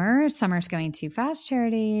summer. Summer's going too fast,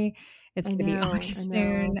 Charity. It's going to be August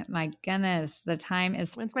soon. My goodness, the time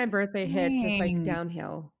is Once my birthday hits, it's like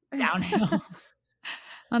downhill. Downhill.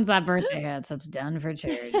 Once that birthday hits, it's done for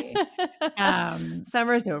Charity.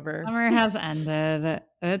 Summer's over. Summer has ended.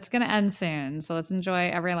 It's going to end soon. So let's enjoy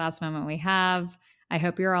every last moment we have. I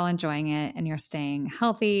hope you're all enjoying it and you're staying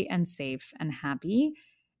healthy and safe and happy.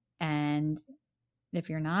 And if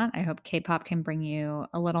you're not, I hope K-pop can bring you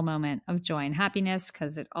a little moment of joy and happiness,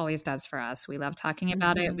 because it always does for us. We love talking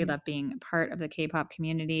about it. We love being a part of the K-pop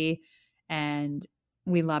community. And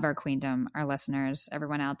we love our queendom, our listeners,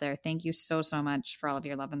 everyone out there. Thank you so, so much for all of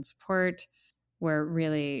your love and support. We're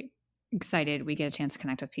really excited we get a chance to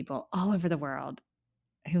connect with people all over the world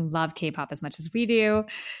who love K-pop as much as we do.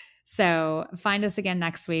 So find us again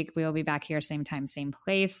next week. We will be back here, same time, same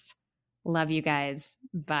place. Love you guys.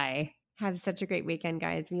 Bye. Have such a great weekend,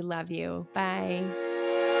 guys. We love you. Bye.